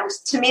thank you. And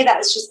to me, that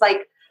was just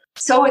like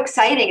so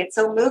exciting. It's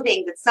so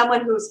moving that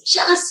someone who's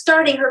just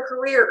starting her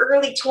career,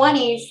 early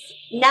 20s,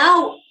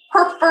 now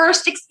her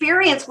first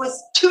experience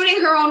was tooting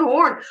her own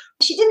horn.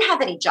 She didn't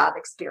have any job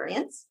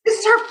experience. This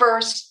is her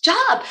first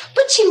job,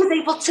 but she was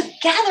able to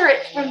gather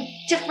it from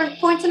different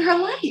points in her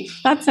life.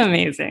 That's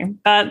amazing.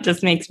 That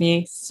just makes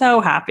me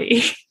so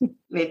happy.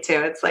 Me too.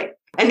 It's like,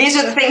 and these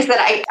are the things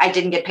that I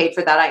didn't get paid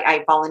for that.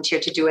 I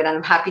volunteered to do it, and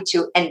I'm happy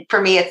to. And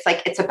for me, it's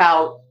like, it's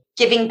about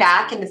giving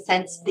back in the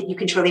sense that you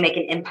can truly make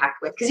an impact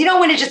with, because you don't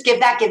want to just give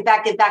back.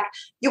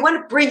 You want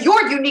to bring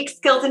your unique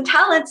skills and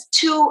talents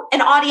to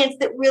an audience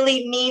that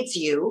really needs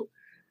you.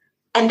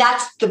 And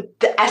that's the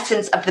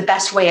essence of the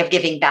best way of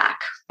giving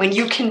back, when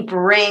you can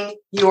bring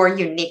your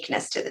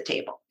uniqueness to the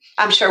table.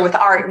 I'm sure with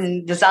art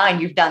and design,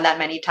 you've done that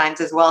many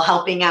times as well,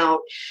 helping out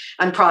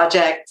on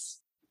projects.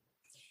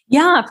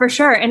 Yeah, for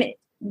sure. And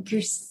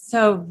you're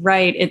so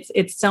right.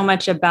 It's so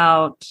much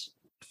about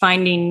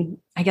finding,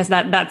 I guess,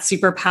 that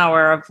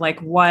superpower of like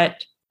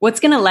what's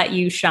going to let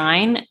you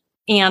shine,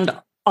 and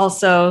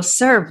also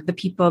serve the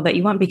people that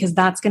you want, because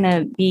that's going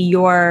to be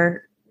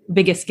your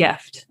biggest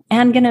gift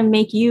and going to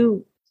make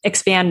you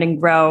expand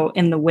and grow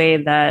in the way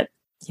that,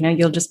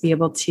 you'll just be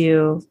able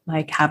to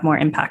like have more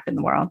impact in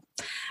the world.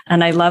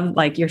 And I love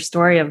like your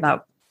story of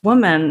that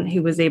woman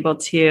who was able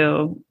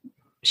to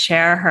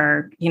share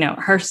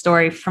her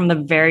story from the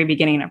very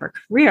beginning of her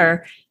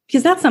career,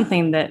 because that's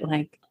something that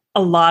like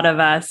a lot of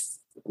us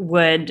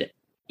would,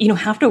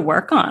 have to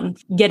work on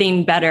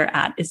getting better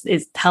at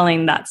is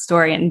telling that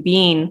story and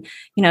being,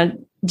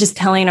 just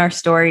telling our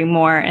story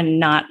more and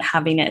not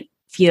having it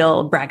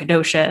feel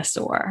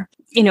braggadocious or,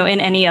 in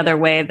any other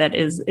way that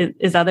is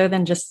other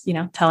than just,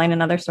 telling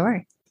another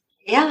story.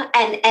 Yeah.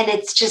 And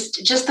it's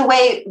just the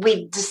way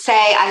we say,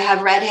 I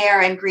have red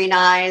hair and green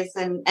eyes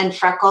and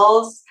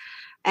freckles,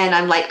 and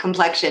I'm light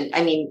complexion.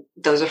 I mean,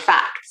 those are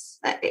facts.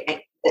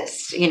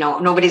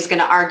 Nobody's going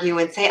to argue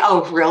and say,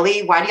 oh,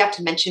 really? Why do you have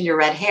to mention your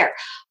red hair?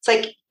 It's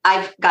like,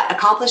 I've got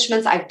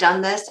accomplishments. I've done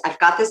this. I've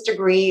got this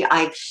degree.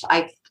 I've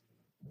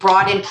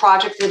brought in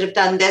projects that have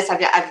done this.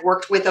 I've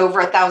worked with over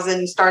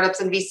 1,000 startups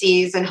and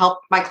VCs and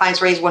helped my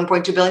clients raise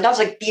 $1.2 billion.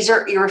 Like, these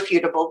are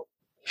irrefutable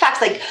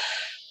facts. Like,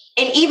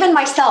 and even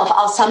myself,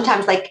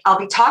 I'll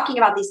be talking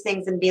about these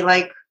things and be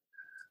like,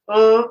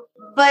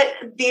 but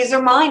these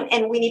are mine,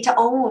 and we need to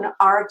own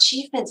our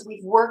achievements.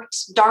 We've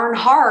worked darn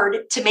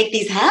hard to make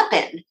these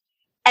happen,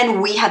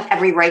 and we have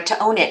every right to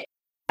own it.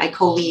 I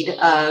co-lead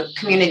a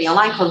community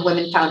online called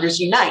Women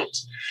Founders Unite.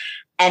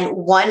 And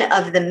one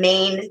of the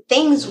main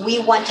things we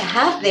want to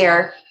have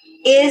there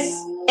is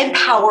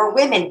empower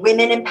women,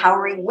 women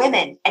empowering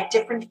women at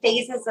different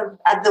phases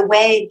of the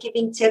way,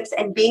 giving tips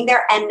and being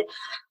there. And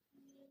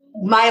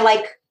my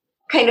like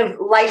kind of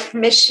life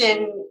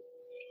mission,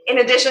 in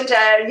addition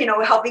to, you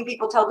know, helping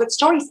people tell good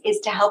stories, is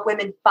to help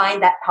women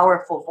find that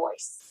powerful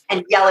voice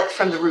and yell it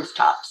from the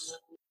rooftops.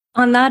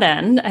 On that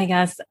end, I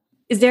guess,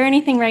 is there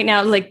anything right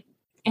now, like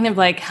kind of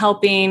like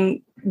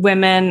helping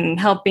women and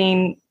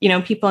helping, you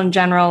know, people in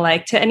general,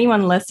 like to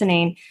anyone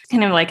listening,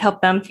 kind of like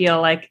help them feel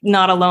like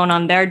not alone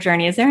on their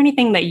journey? Is there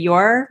anything that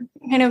you're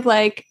kind of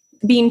like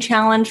being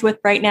challenged with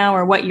right now,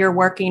 or what you're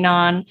working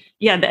on?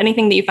 Yeah,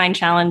 anything that you find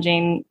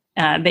challenging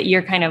that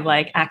you're kind of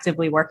like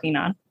actively working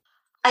on?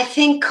 I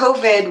think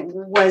COVID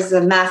was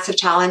a massive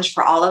challenge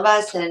for all of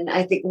us. And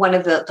I think one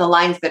of the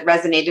lines that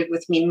resonated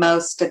with me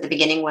most at the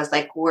beginning was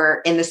like,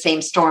 we're in the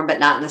same storm, but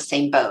not in the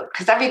same boat.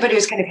 Because everybody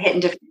was kind of hit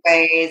in different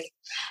ways.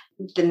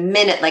 The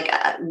minute, like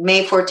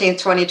May 14th,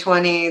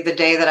 2020, the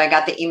day that I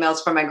got the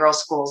emails from my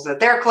girls' schools that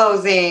they're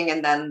closing,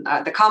 and then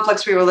the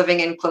complex we were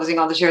living in closing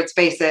all the shared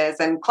spaces,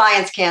 and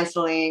clients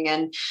canceling,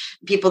 and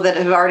people that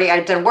have already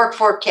I'd done work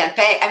for can't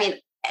pay. I mean,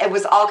 it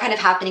was all kind of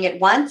happening at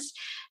once.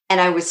 And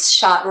I was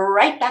shot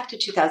right back to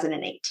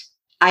 2008.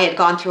 I had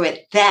gone through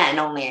it then,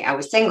 only I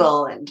was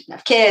single and didn't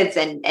have kids.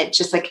 And it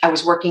just like I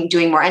was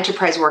doing more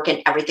enterprise work,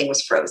 and everything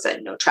was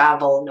frozen. No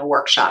travel, no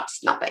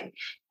workshops, nothing.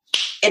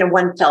 In a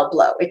one fell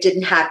blow. It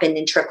didn't happen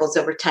in trickles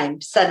over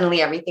time.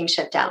 Suddenly everything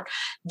shut down.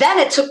 Then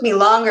it took me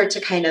longer to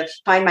kind of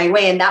find my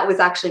way. And that was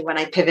actually when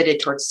I pivoted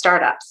towards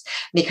startups,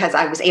 because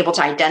I was able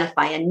to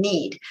identify a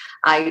need.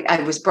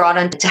 I was brought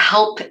on to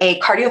help a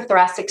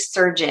cardiothoracic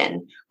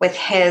surgeon with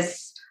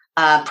his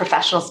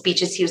professional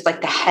speeches. He was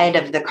like the head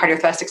of the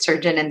cardiothoracic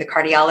surgeon and the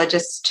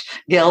cardiologist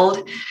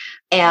guild.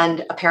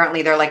 And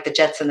apparently they're like the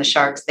Jets and the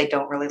Sharks. They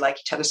don't really like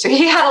each other. So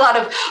he had a lot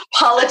of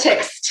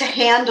politics to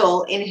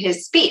handle in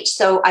his speech.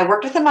 So I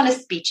worked with him on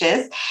his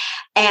speeches.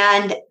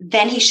 And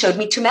then he showed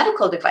me 2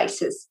 medical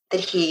devices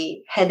that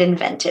he had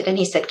invented. And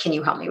he said, can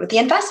you help me with the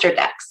investor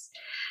decks?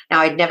 Now,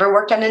 I'd never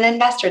worked on an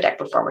investor deck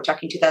before. We're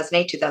talking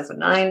 2008,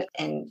 2009.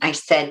 And I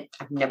said,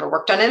 I've never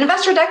worked on an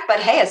investor deck, but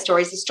hey, a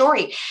story's a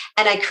story.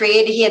 And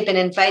he had been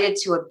invited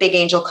to a big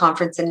angel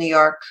conference in New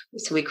York.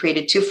 So we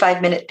created 2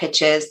 5-minute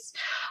pitches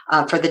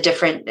for the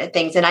different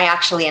things. And I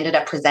actually ended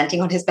up presenting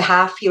on his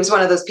behalf. He was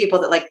one of those people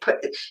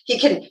that he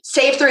can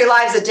save 3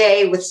 lives a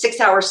day with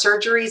 6-hour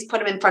surgeries,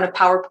 put him in front of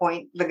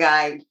PowerPoint, the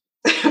guy.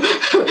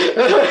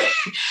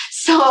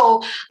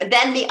 So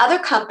then the other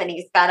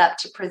companies got up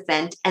to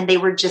present, and they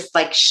were just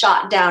like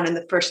shot down in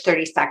the first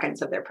 30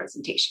 seconds of their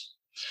presentation.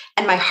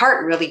 And my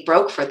heart really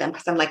broke for them,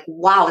 because I'm like,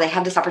 wow, they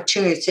have this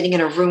opportunity of sitting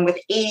in a room with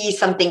 80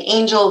 something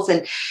angels.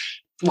 And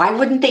why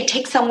wouldn't they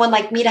take someone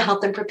like me to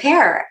help them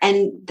prepare?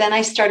 And then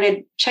I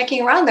started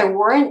checking around. There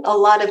weren't a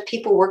lot of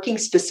people working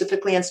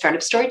specifically on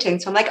startup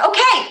storytelling. So I'm like,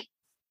 okay,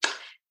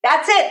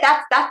 that's it.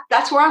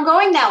 That's where I'm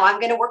going now. I'm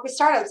going to work with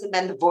startups. And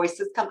then the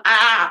voices come,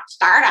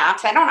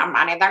 startups, they don't have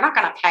money. They're not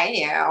going to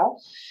pay you.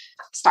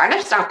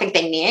 Startups don't think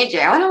they need you.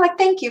 And I'm like,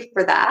 thank you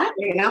for that,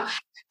 you know?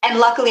 And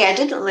luckily I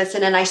didn't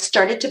listen, and I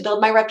started to build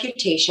my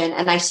reputation,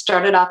 and I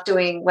started off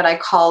doing what I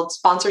called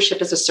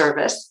sponsorship as a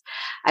service.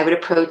 I would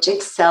approach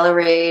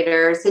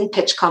accelerators and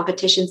pitch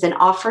competitions and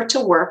offer to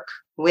work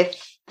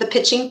with the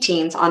pitching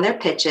teams on their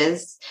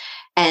pitches.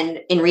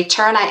 And in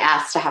return, I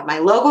asked to have my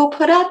logo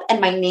put up and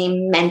my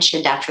name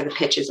mentioned after the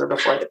pitches or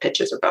before the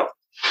pitches, or both.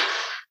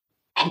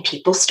 And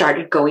people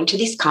started going to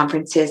these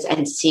conferences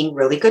and seeing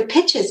really good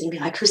pitches and be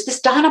like, who's this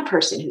Donna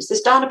person? Who's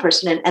this Donna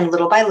person? And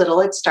little by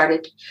little, it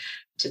started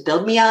to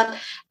build me up.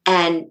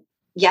 And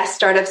yes,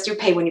 startups do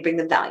pay when you bring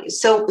them value.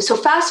 So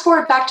fast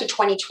forward back to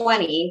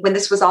 2020, when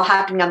this was all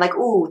happening, I'm like,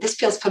 ooh, this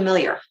feels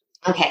familiar.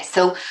 Okay,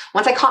 so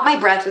once I caught my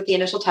breath with the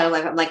initial title,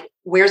 I'm like,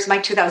 where's my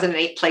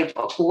 2008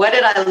 playbook? What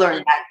did I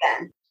learn back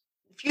then?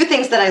 A few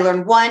things that I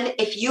learned. One,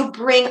 if you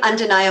bring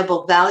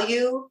undeniable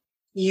value,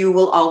 you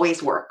will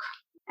always work.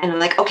 And I'm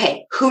like,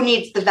 okay, who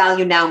needs the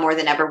value now more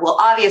than ever? Well,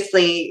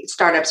 obviously,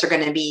 startups are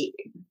going to be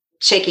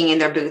shaking in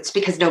their boots,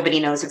 because nobody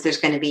knows if there's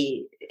going to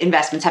be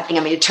investments happening.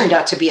 I mean, it turned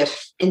out to be an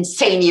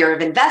insane year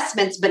of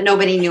investments, but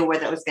nobody knew where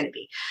that was going to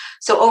be.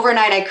 So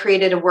overnight, I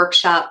created a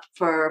workshop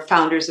for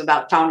founders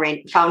about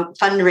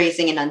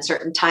fundraising in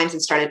uncertain times,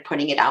 and started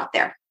putting it out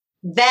there.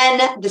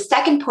 Then the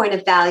second point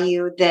of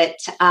value that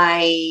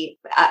I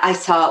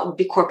saw would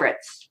be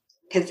corporates,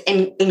 because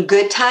in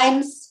good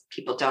times,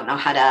 people don't know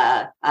how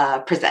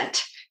to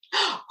present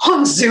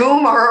on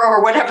Zoom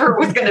or whatever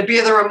was going to be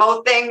the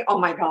remote thing. Oh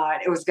my God,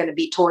 it was going to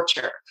be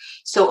torture.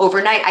 So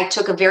overnight, I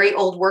took a very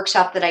old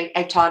workshop that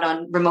I taught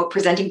on remote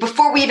presenting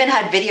before we even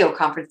had video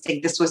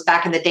conferencing. This was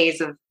back in the days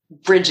of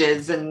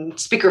bridges and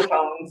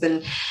speakerphones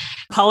and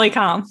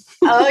Polycom.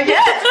 Oh,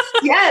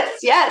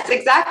 yes,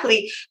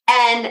 exactly.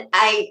 And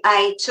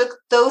I took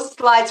those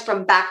slides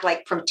from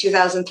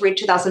 2003,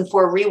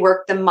 2004,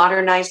 reworked them,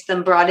 modernized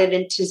them, brought it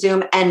into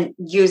Zoom, and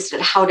used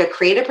how to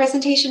create a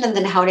presentation and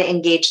then how to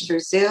engage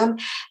through Zoom.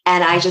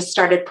 And I just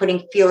started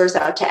putting feelers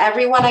out to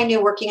everyone I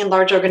knew working in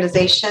large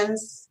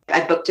organizations.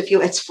 I booked a few.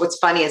 What's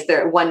funny is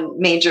there one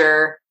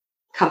major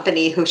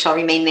company who shall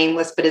remain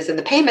nameless, but is in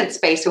the payment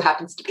space, who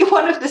happens to be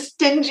one of the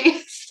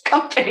stingiest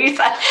companies,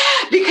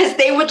 because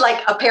they would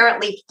like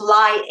apparently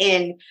fly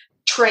in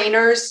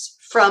trainers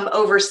from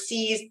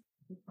overseas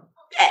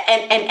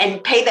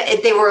and pay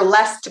that. They were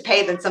less to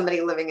pay than somebody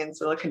living in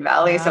Silicon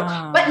Valley. Wow.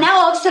 So, but now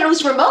all of a sudden it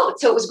was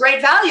remote. So it was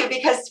great value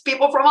because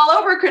people from all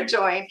over could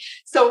join.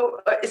 So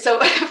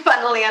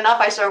funnily enough,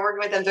 I started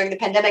working with them during the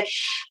pandemic.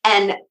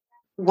 And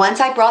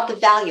once I brought the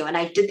value and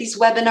I did these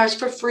webinars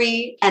for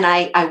free, and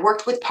I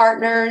worked with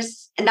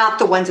partners, and not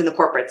the ones in the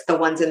corporates, the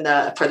ones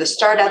for the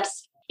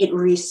startups, it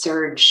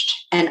resurged.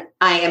 And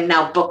I am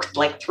now booked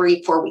like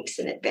 3-4 weeks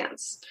in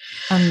advance.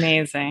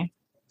 Amazing.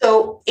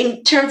 So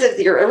in terms of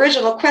your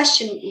original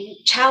question,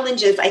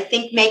 challenges, I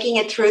think making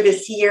it through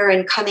this year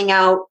and coming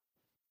out,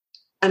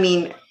 I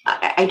mean,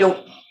 I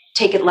don't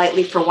take it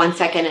lightly for 1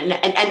 second.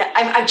 And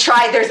I've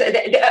tried,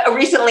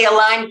 recently a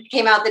line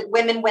came out that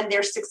women, when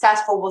they're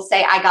successful, will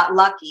say, I got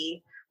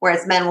lucky,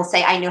 whereas men will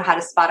say, I knew how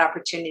to spot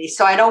opportunities.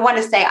 So I don't want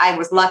to say I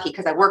was lucky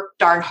because I worked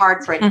darn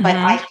hard for it, but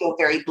I feel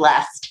very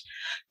blessed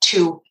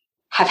to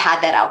have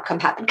had that outcome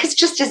happen, because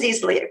just as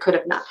easily it could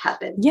have not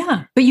happened.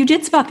 Yeah. But you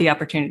did spot the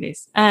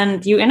opportunities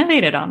and you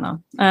innovated on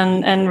them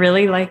and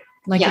really like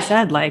you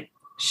said, like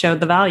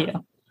showed the value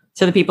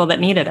to the people that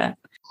needed it.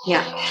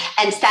 Yeah.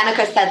 And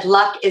Seneca said,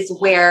 luck is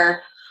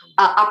where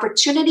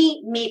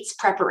opportunity meets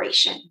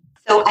preparation.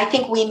 So I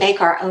think we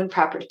make our own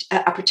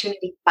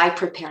opportunity by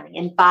preparing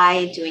and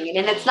by doing it.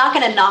 And it's not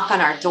going to knock on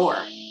our door.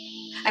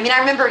 I mean, I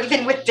remember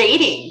even with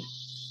dating.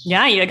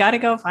 Yeah, you got to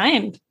go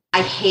find.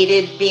 I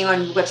hated being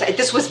on website.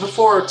 This was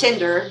before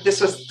Tinder.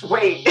 This was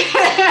way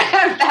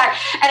back.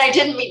 And I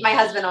didn't meet my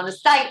husband on a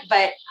site,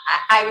 but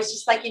I was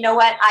just like, you know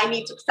what? I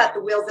need to set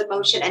the wheels in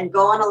motion and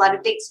go on a lot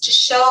of dates to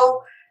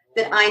show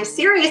that I'm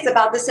serious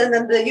about this. And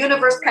then the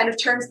universe kind of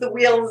turns the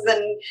wheels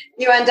and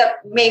you end up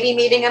maybe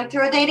meeting him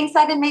through a dating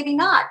site and maybe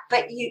not.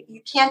 But you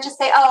can't just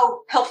say,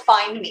 oh, he'll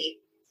find me.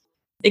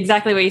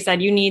 Exactly what you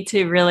said. You need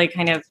to really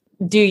kind of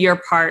do your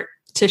part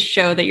to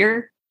show that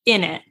you're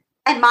in it.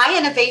 And my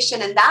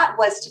innovation in that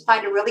was to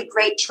find a really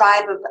great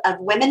tribe of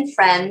women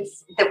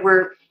friends that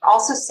were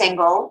also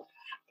single,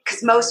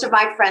 because most of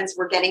my friends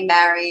were getting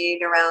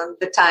married around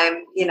the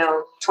time,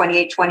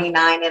 28,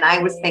 29, and I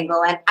was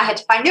single and I had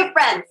to find new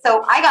friends.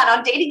 So I got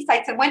on dating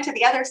sites and went to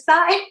the other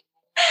side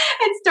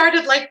and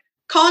started like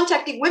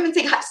contacting women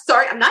saying,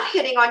 sorry, I'm not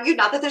hitting on you.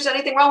 Not that there's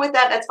anything wrong with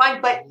that. That's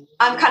fine. But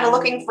I'm kind of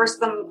looking for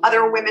some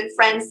other women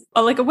friends.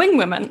 Oh, like a wing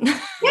woman. Yeah,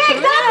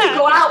 exactly. Yeah.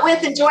 Go out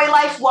with, enjoy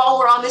life while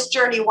we're on this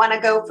journey. Want to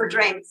go for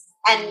drinks.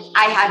 And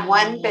I had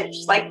one that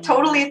just like,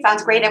 totally, it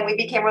sounds great. And we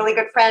became really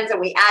good friends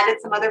and we added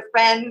some other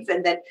friends.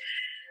 And then,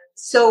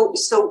 so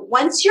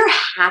once you're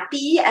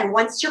happy and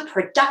once you're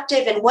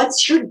productive and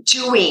once you're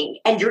doing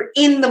and you're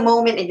in the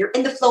moment and you're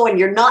in the flow and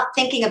you're not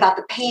thinking about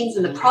the pains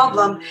and the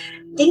problem,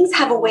 things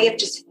have a way of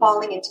just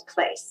falling into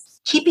place.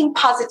 Keeping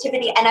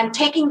positivity. And I'm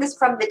taking this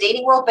from the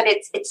dating world, but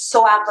it's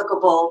so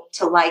applicable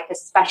to life,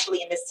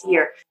 especially in this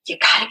year. You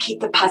got to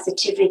keep the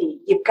positivity.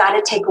 You've got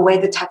to take away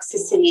the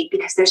toxicity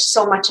because there's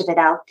so much of it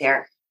out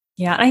there.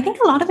 Yeah. And I think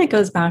a lot of it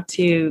goes back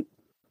to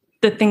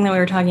the thing that we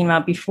were talking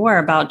about before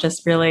about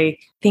just really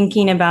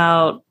thinking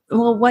about,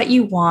 well, what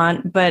you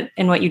want,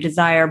 and what you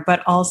desire,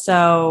 but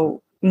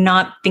also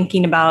not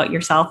thinking about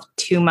yourself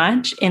too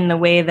much in the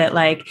way that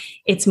like,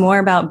 it's more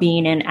about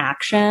being in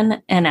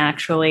action and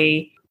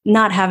actually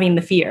not having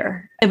the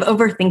fear of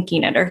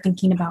overthinking it or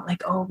thinking about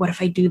like, oh, what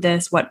if I do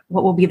this? What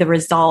will be the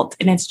result?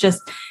 And it's just,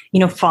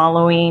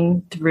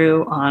 following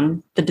through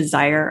on the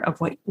desire of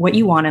what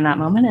you want in that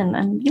moment.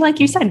 And like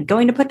you said,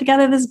 going to put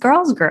together this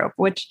girls group,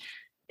 which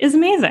is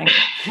amazing.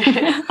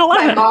 I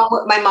love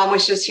my mom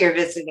was just here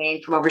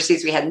visiting from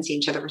overseas. We hadn't seen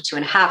each other for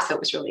 2.5. So it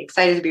was really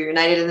excited to be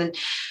reunited. And then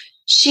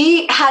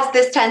she has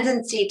this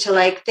tendency to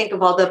like think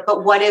of all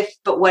but what if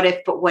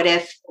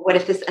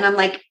this, and I'm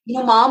like,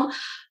 Mom,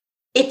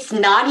 it's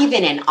not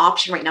even an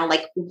option right now.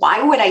 Like,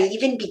 why would I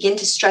even begin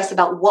to stress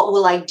about what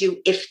will I do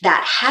if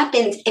that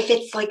happens? If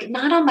it's like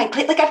not on my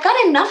plate, like I've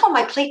got enough on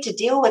my plate to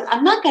deal with.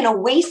 I'm not going to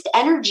waste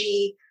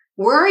energy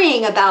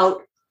worrying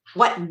about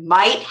what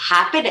might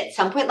happen at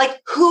some point. Like,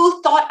 who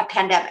thought a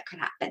pandemic could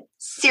happen?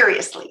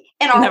 Seriously.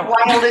 In our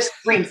wildest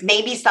dreams.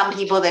 Maybe some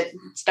people that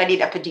studied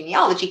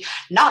epidemiology,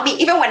 not me.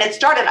 Even when it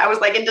started, I was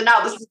like in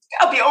denial. This is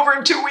going to be over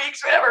in 2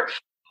 weeks, whatever.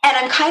 And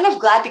I'm kind of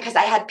glad because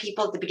I had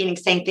people at the beginning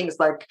saying things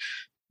like,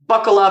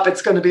 buckle up,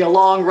 it's going to be a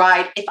long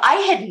ride. If I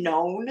had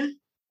known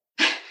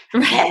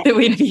that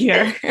we'd be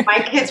here, my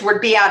kids would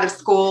be out of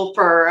school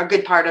for a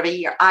good part of a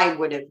year, I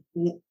would have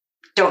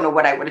don't know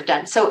what I would have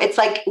done. So it's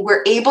like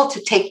we're able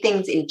to take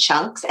things in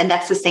chunks. And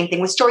that's the same thing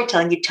with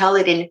storytelling. You tell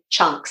it in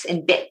chunks,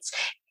 in bits,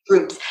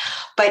 groups.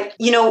 But,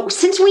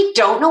 since we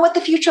don't know what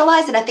the future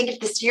lies, and I think if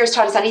this year has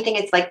taught us anything,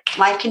 it's like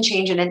life can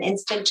change in an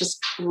instant.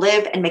 Just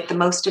live and make the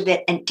most of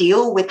it and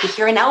deal with the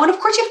here and now. And of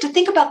course, you have to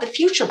think about the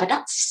future, but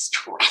not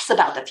stress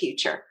about the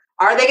future.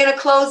 Are they going to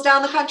close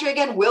down the country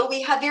again? Will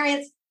we have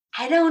variants?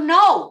 I don't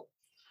know.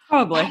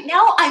 Probably. Right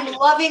now, I'm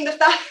loving the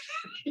fact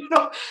things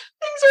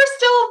are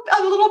still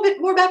a little bit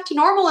more back to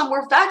normal and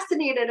we're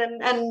vaccinated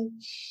and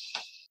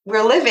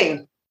we're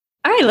living.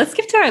 All right, let's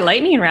get to our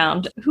lightning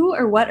round. Who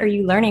or what are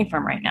you learning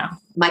from right now?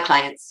 My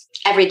clients.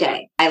 Every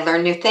day I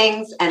learn new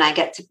things and I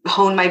get to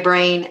hone my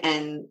brain.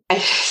 And I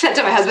said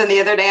to my husband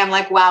the other day, I'm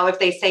like, wow, if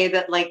they say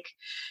that like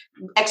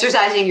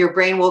exercising your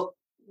brain will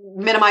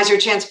minimize your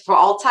chance for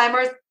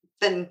Alzheimer's,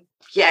 then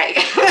yay.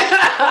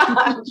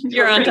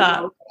 You're on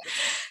top.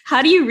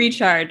 How do you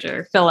recharge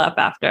or fill up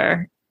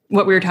after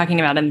what we were talking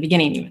about in the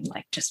beginning, even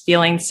like just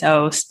feeling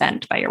so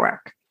spent by your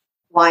work?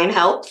 Wine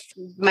helps.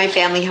 My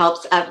family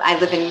helps. I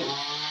live in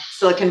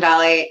Silicon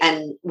Valley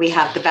and we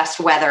have the best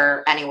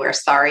weather anywhere.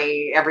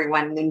 Sorry,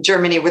 everyone in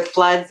Germany with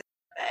floods.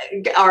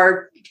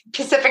 Our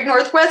Pacific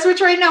Northwest,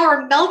 which right now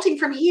are melting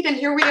from heat. And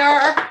here we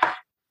are.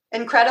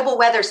 Incredible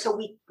weather. So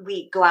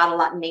we go out a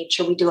lot in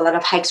nature. We do a lot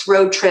of hikes,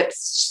 road trips,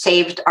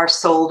 saved our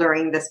soul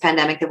during this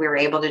pandemic that we were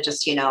able to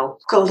just,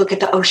 go look at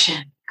the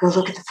ocean, go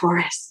look at the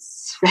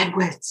forests,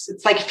 redwoods.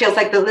 It's like, it feels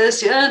like the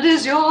list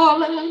is your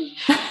land.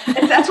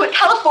 And that's what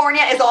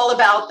California is all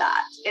about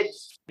that.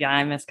 Yeah,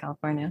 I miss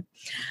California.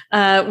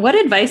 What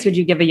advice would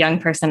you give a young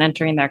person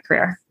entering their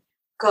career?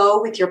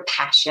 Go with your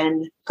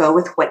passion, go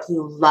with what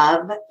you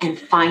love, and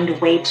find a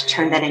way to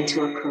turn that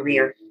into a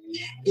career.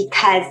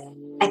 Because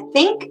I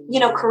think,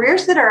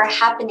 careers that are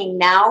happening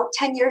now,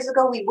 10 years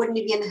ago, we wouldn't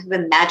even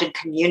have imagined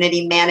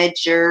community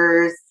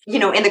managers,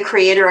 in the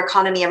creator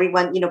economy,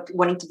 everyone,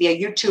 wanting to be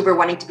a YouTuber,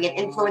 wanting to be an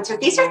influencer.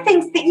 These are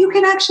things that you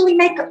can actually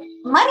make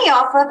money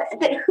off of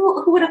that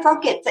who would have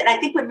thought it? And I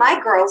think when my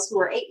girls who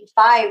are 8 and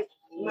 5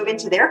 move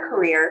into their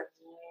career,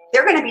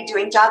 they're going to be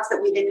doing jobs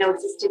that we didn't know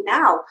existed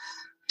now.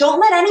 Don't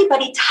let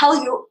anybody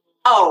tell you,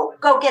 oh,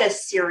 go get a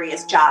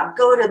serious job,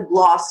 go to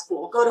law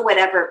school, go to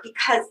whatever,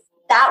 because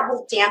that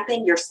will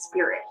dampen your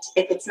spirit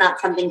if it's not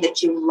something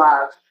that you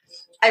love.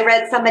 I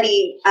read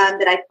somebody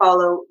that I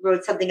follow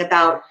wrote something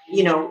about,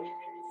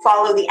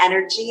 follow the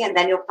energy and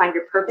then you'll find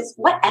your purpose.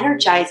 What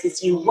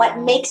energizes you? What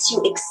makes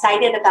you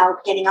excited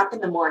about getting up in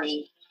the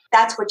morning?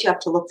 That's what you have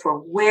to look for.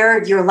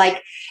 Where you're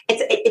like,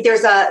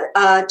 there's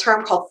a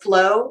term called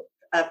flow.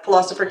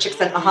 Philosopher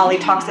Csikszentmihalyi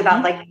talks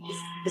about like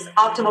this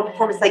optimal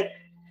performance, like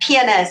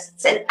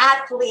pianists and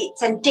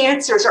athletes and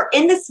dancers are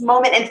in this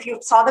moment. And if you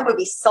saw the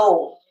movie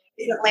Soul,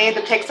 recently,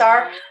 the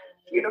Pixar,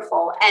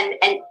 beautiful.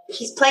 And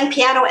he's playing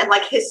piano and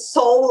like his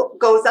soul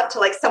goes up to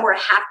like somewhere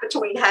half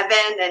between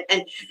heaven.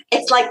 And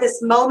it's like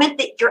this moment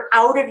that you're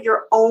out of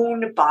your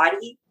own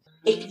body.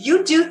 If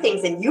you do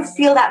things and you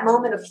feel that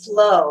moment of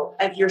flow,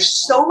 if you're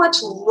so much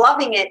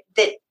loving it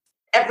that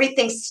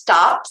everything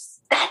stops,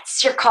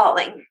 that's your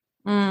calling.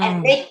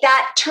 And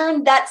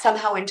turn that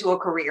somehow into a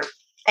career.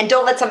 And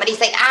don't let somebody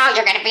say,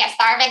 you're going to be a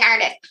starving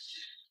artist.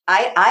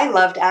 I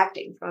loved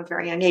acting from a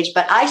very young age,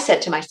 but I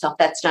said to myself,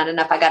 that's not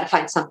enough. I got to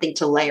find something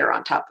to layer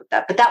on top of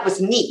that. But that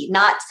was me,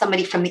 not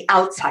somebody from the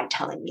outside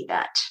telling me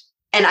that.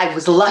 And I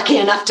was lucky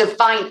enough to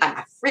find, I'm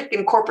a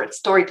freaking corporate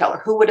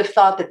storyteller. Who would have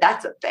thought that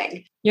that's a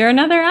thing? You're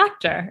another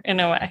actor in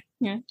a way.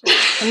 Yeah.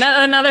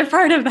 Another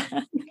part of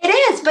that.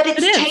 It is, but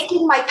it's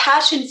taking my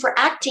passion for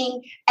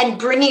acting and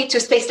bringing it to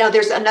space. Now,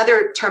 there's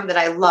another term that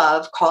I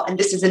love called, and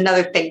this is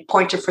another thing,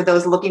 pointer for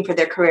those looking for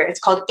their career.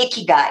 It's called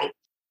ikigai.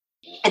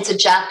 It's a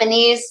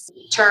Japanese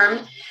term,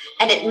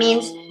 and it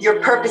means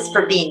your purpose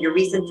for being, your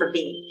reason for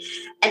being.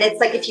 And it's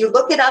like, if you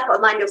look it up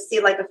online, you'll see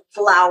like a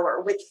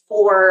flower with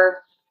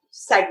 4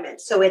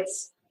 segments. So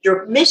it's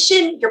your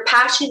mission, your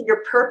passion,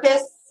 your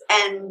purpose,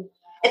 and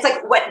it's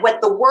like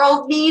what the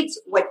world needs,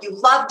 what you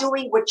love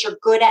doing, what you're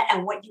good at,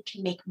 and what you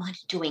can make money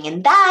doing.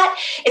 And that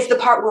is the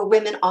part where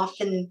women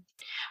often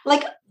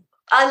like,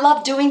 I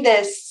love doing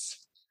this,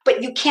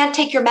 but you can't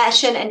take your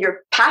mission and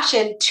your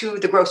passion to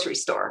the grocery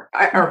store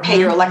or pay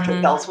your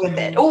electric bills with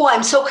it. Oh,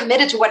 I'm so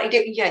committed to what I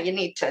do. Yeah, you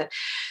need to.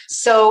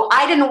 So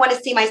I didn't want to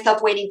see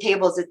myself waiting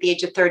tables at the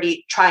age of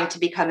 30, trying to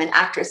become an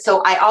actress.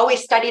 So I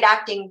always studied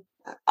acting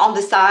on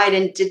the side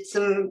and did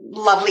some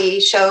lovely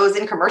shows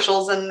and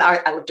commercials. And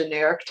I lived in New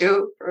York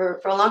too for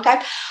a long time,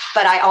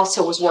 but I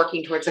also was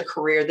working towards a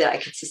career that I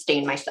could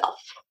sustain myself.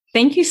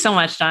 Thank you so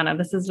much, Donna.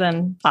 This has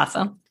been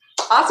awesome.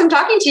 Awesome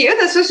talking to you.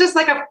 This was just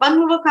like a fun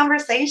little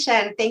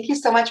conversation. Thank you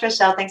so much,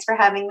 Michelle. Thanks for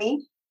having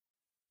me.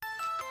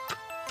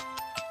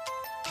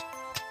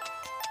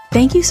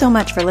 Thank you so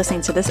much for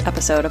listening to this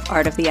episode of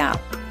Art of the App.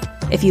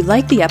 If you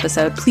liked the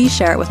episode, please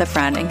share it with a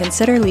friend and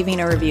consider leaving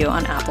a review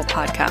on Apple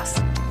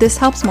Podcasts. This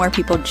helps more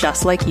people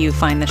just like you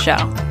find the show.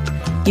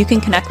 You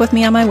can connect with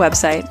me on my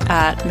website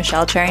at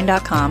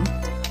michellecherrion.com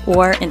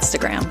or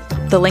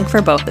Instagram. The link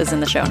for both is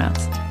in the show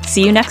notes.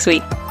 See you next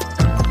week.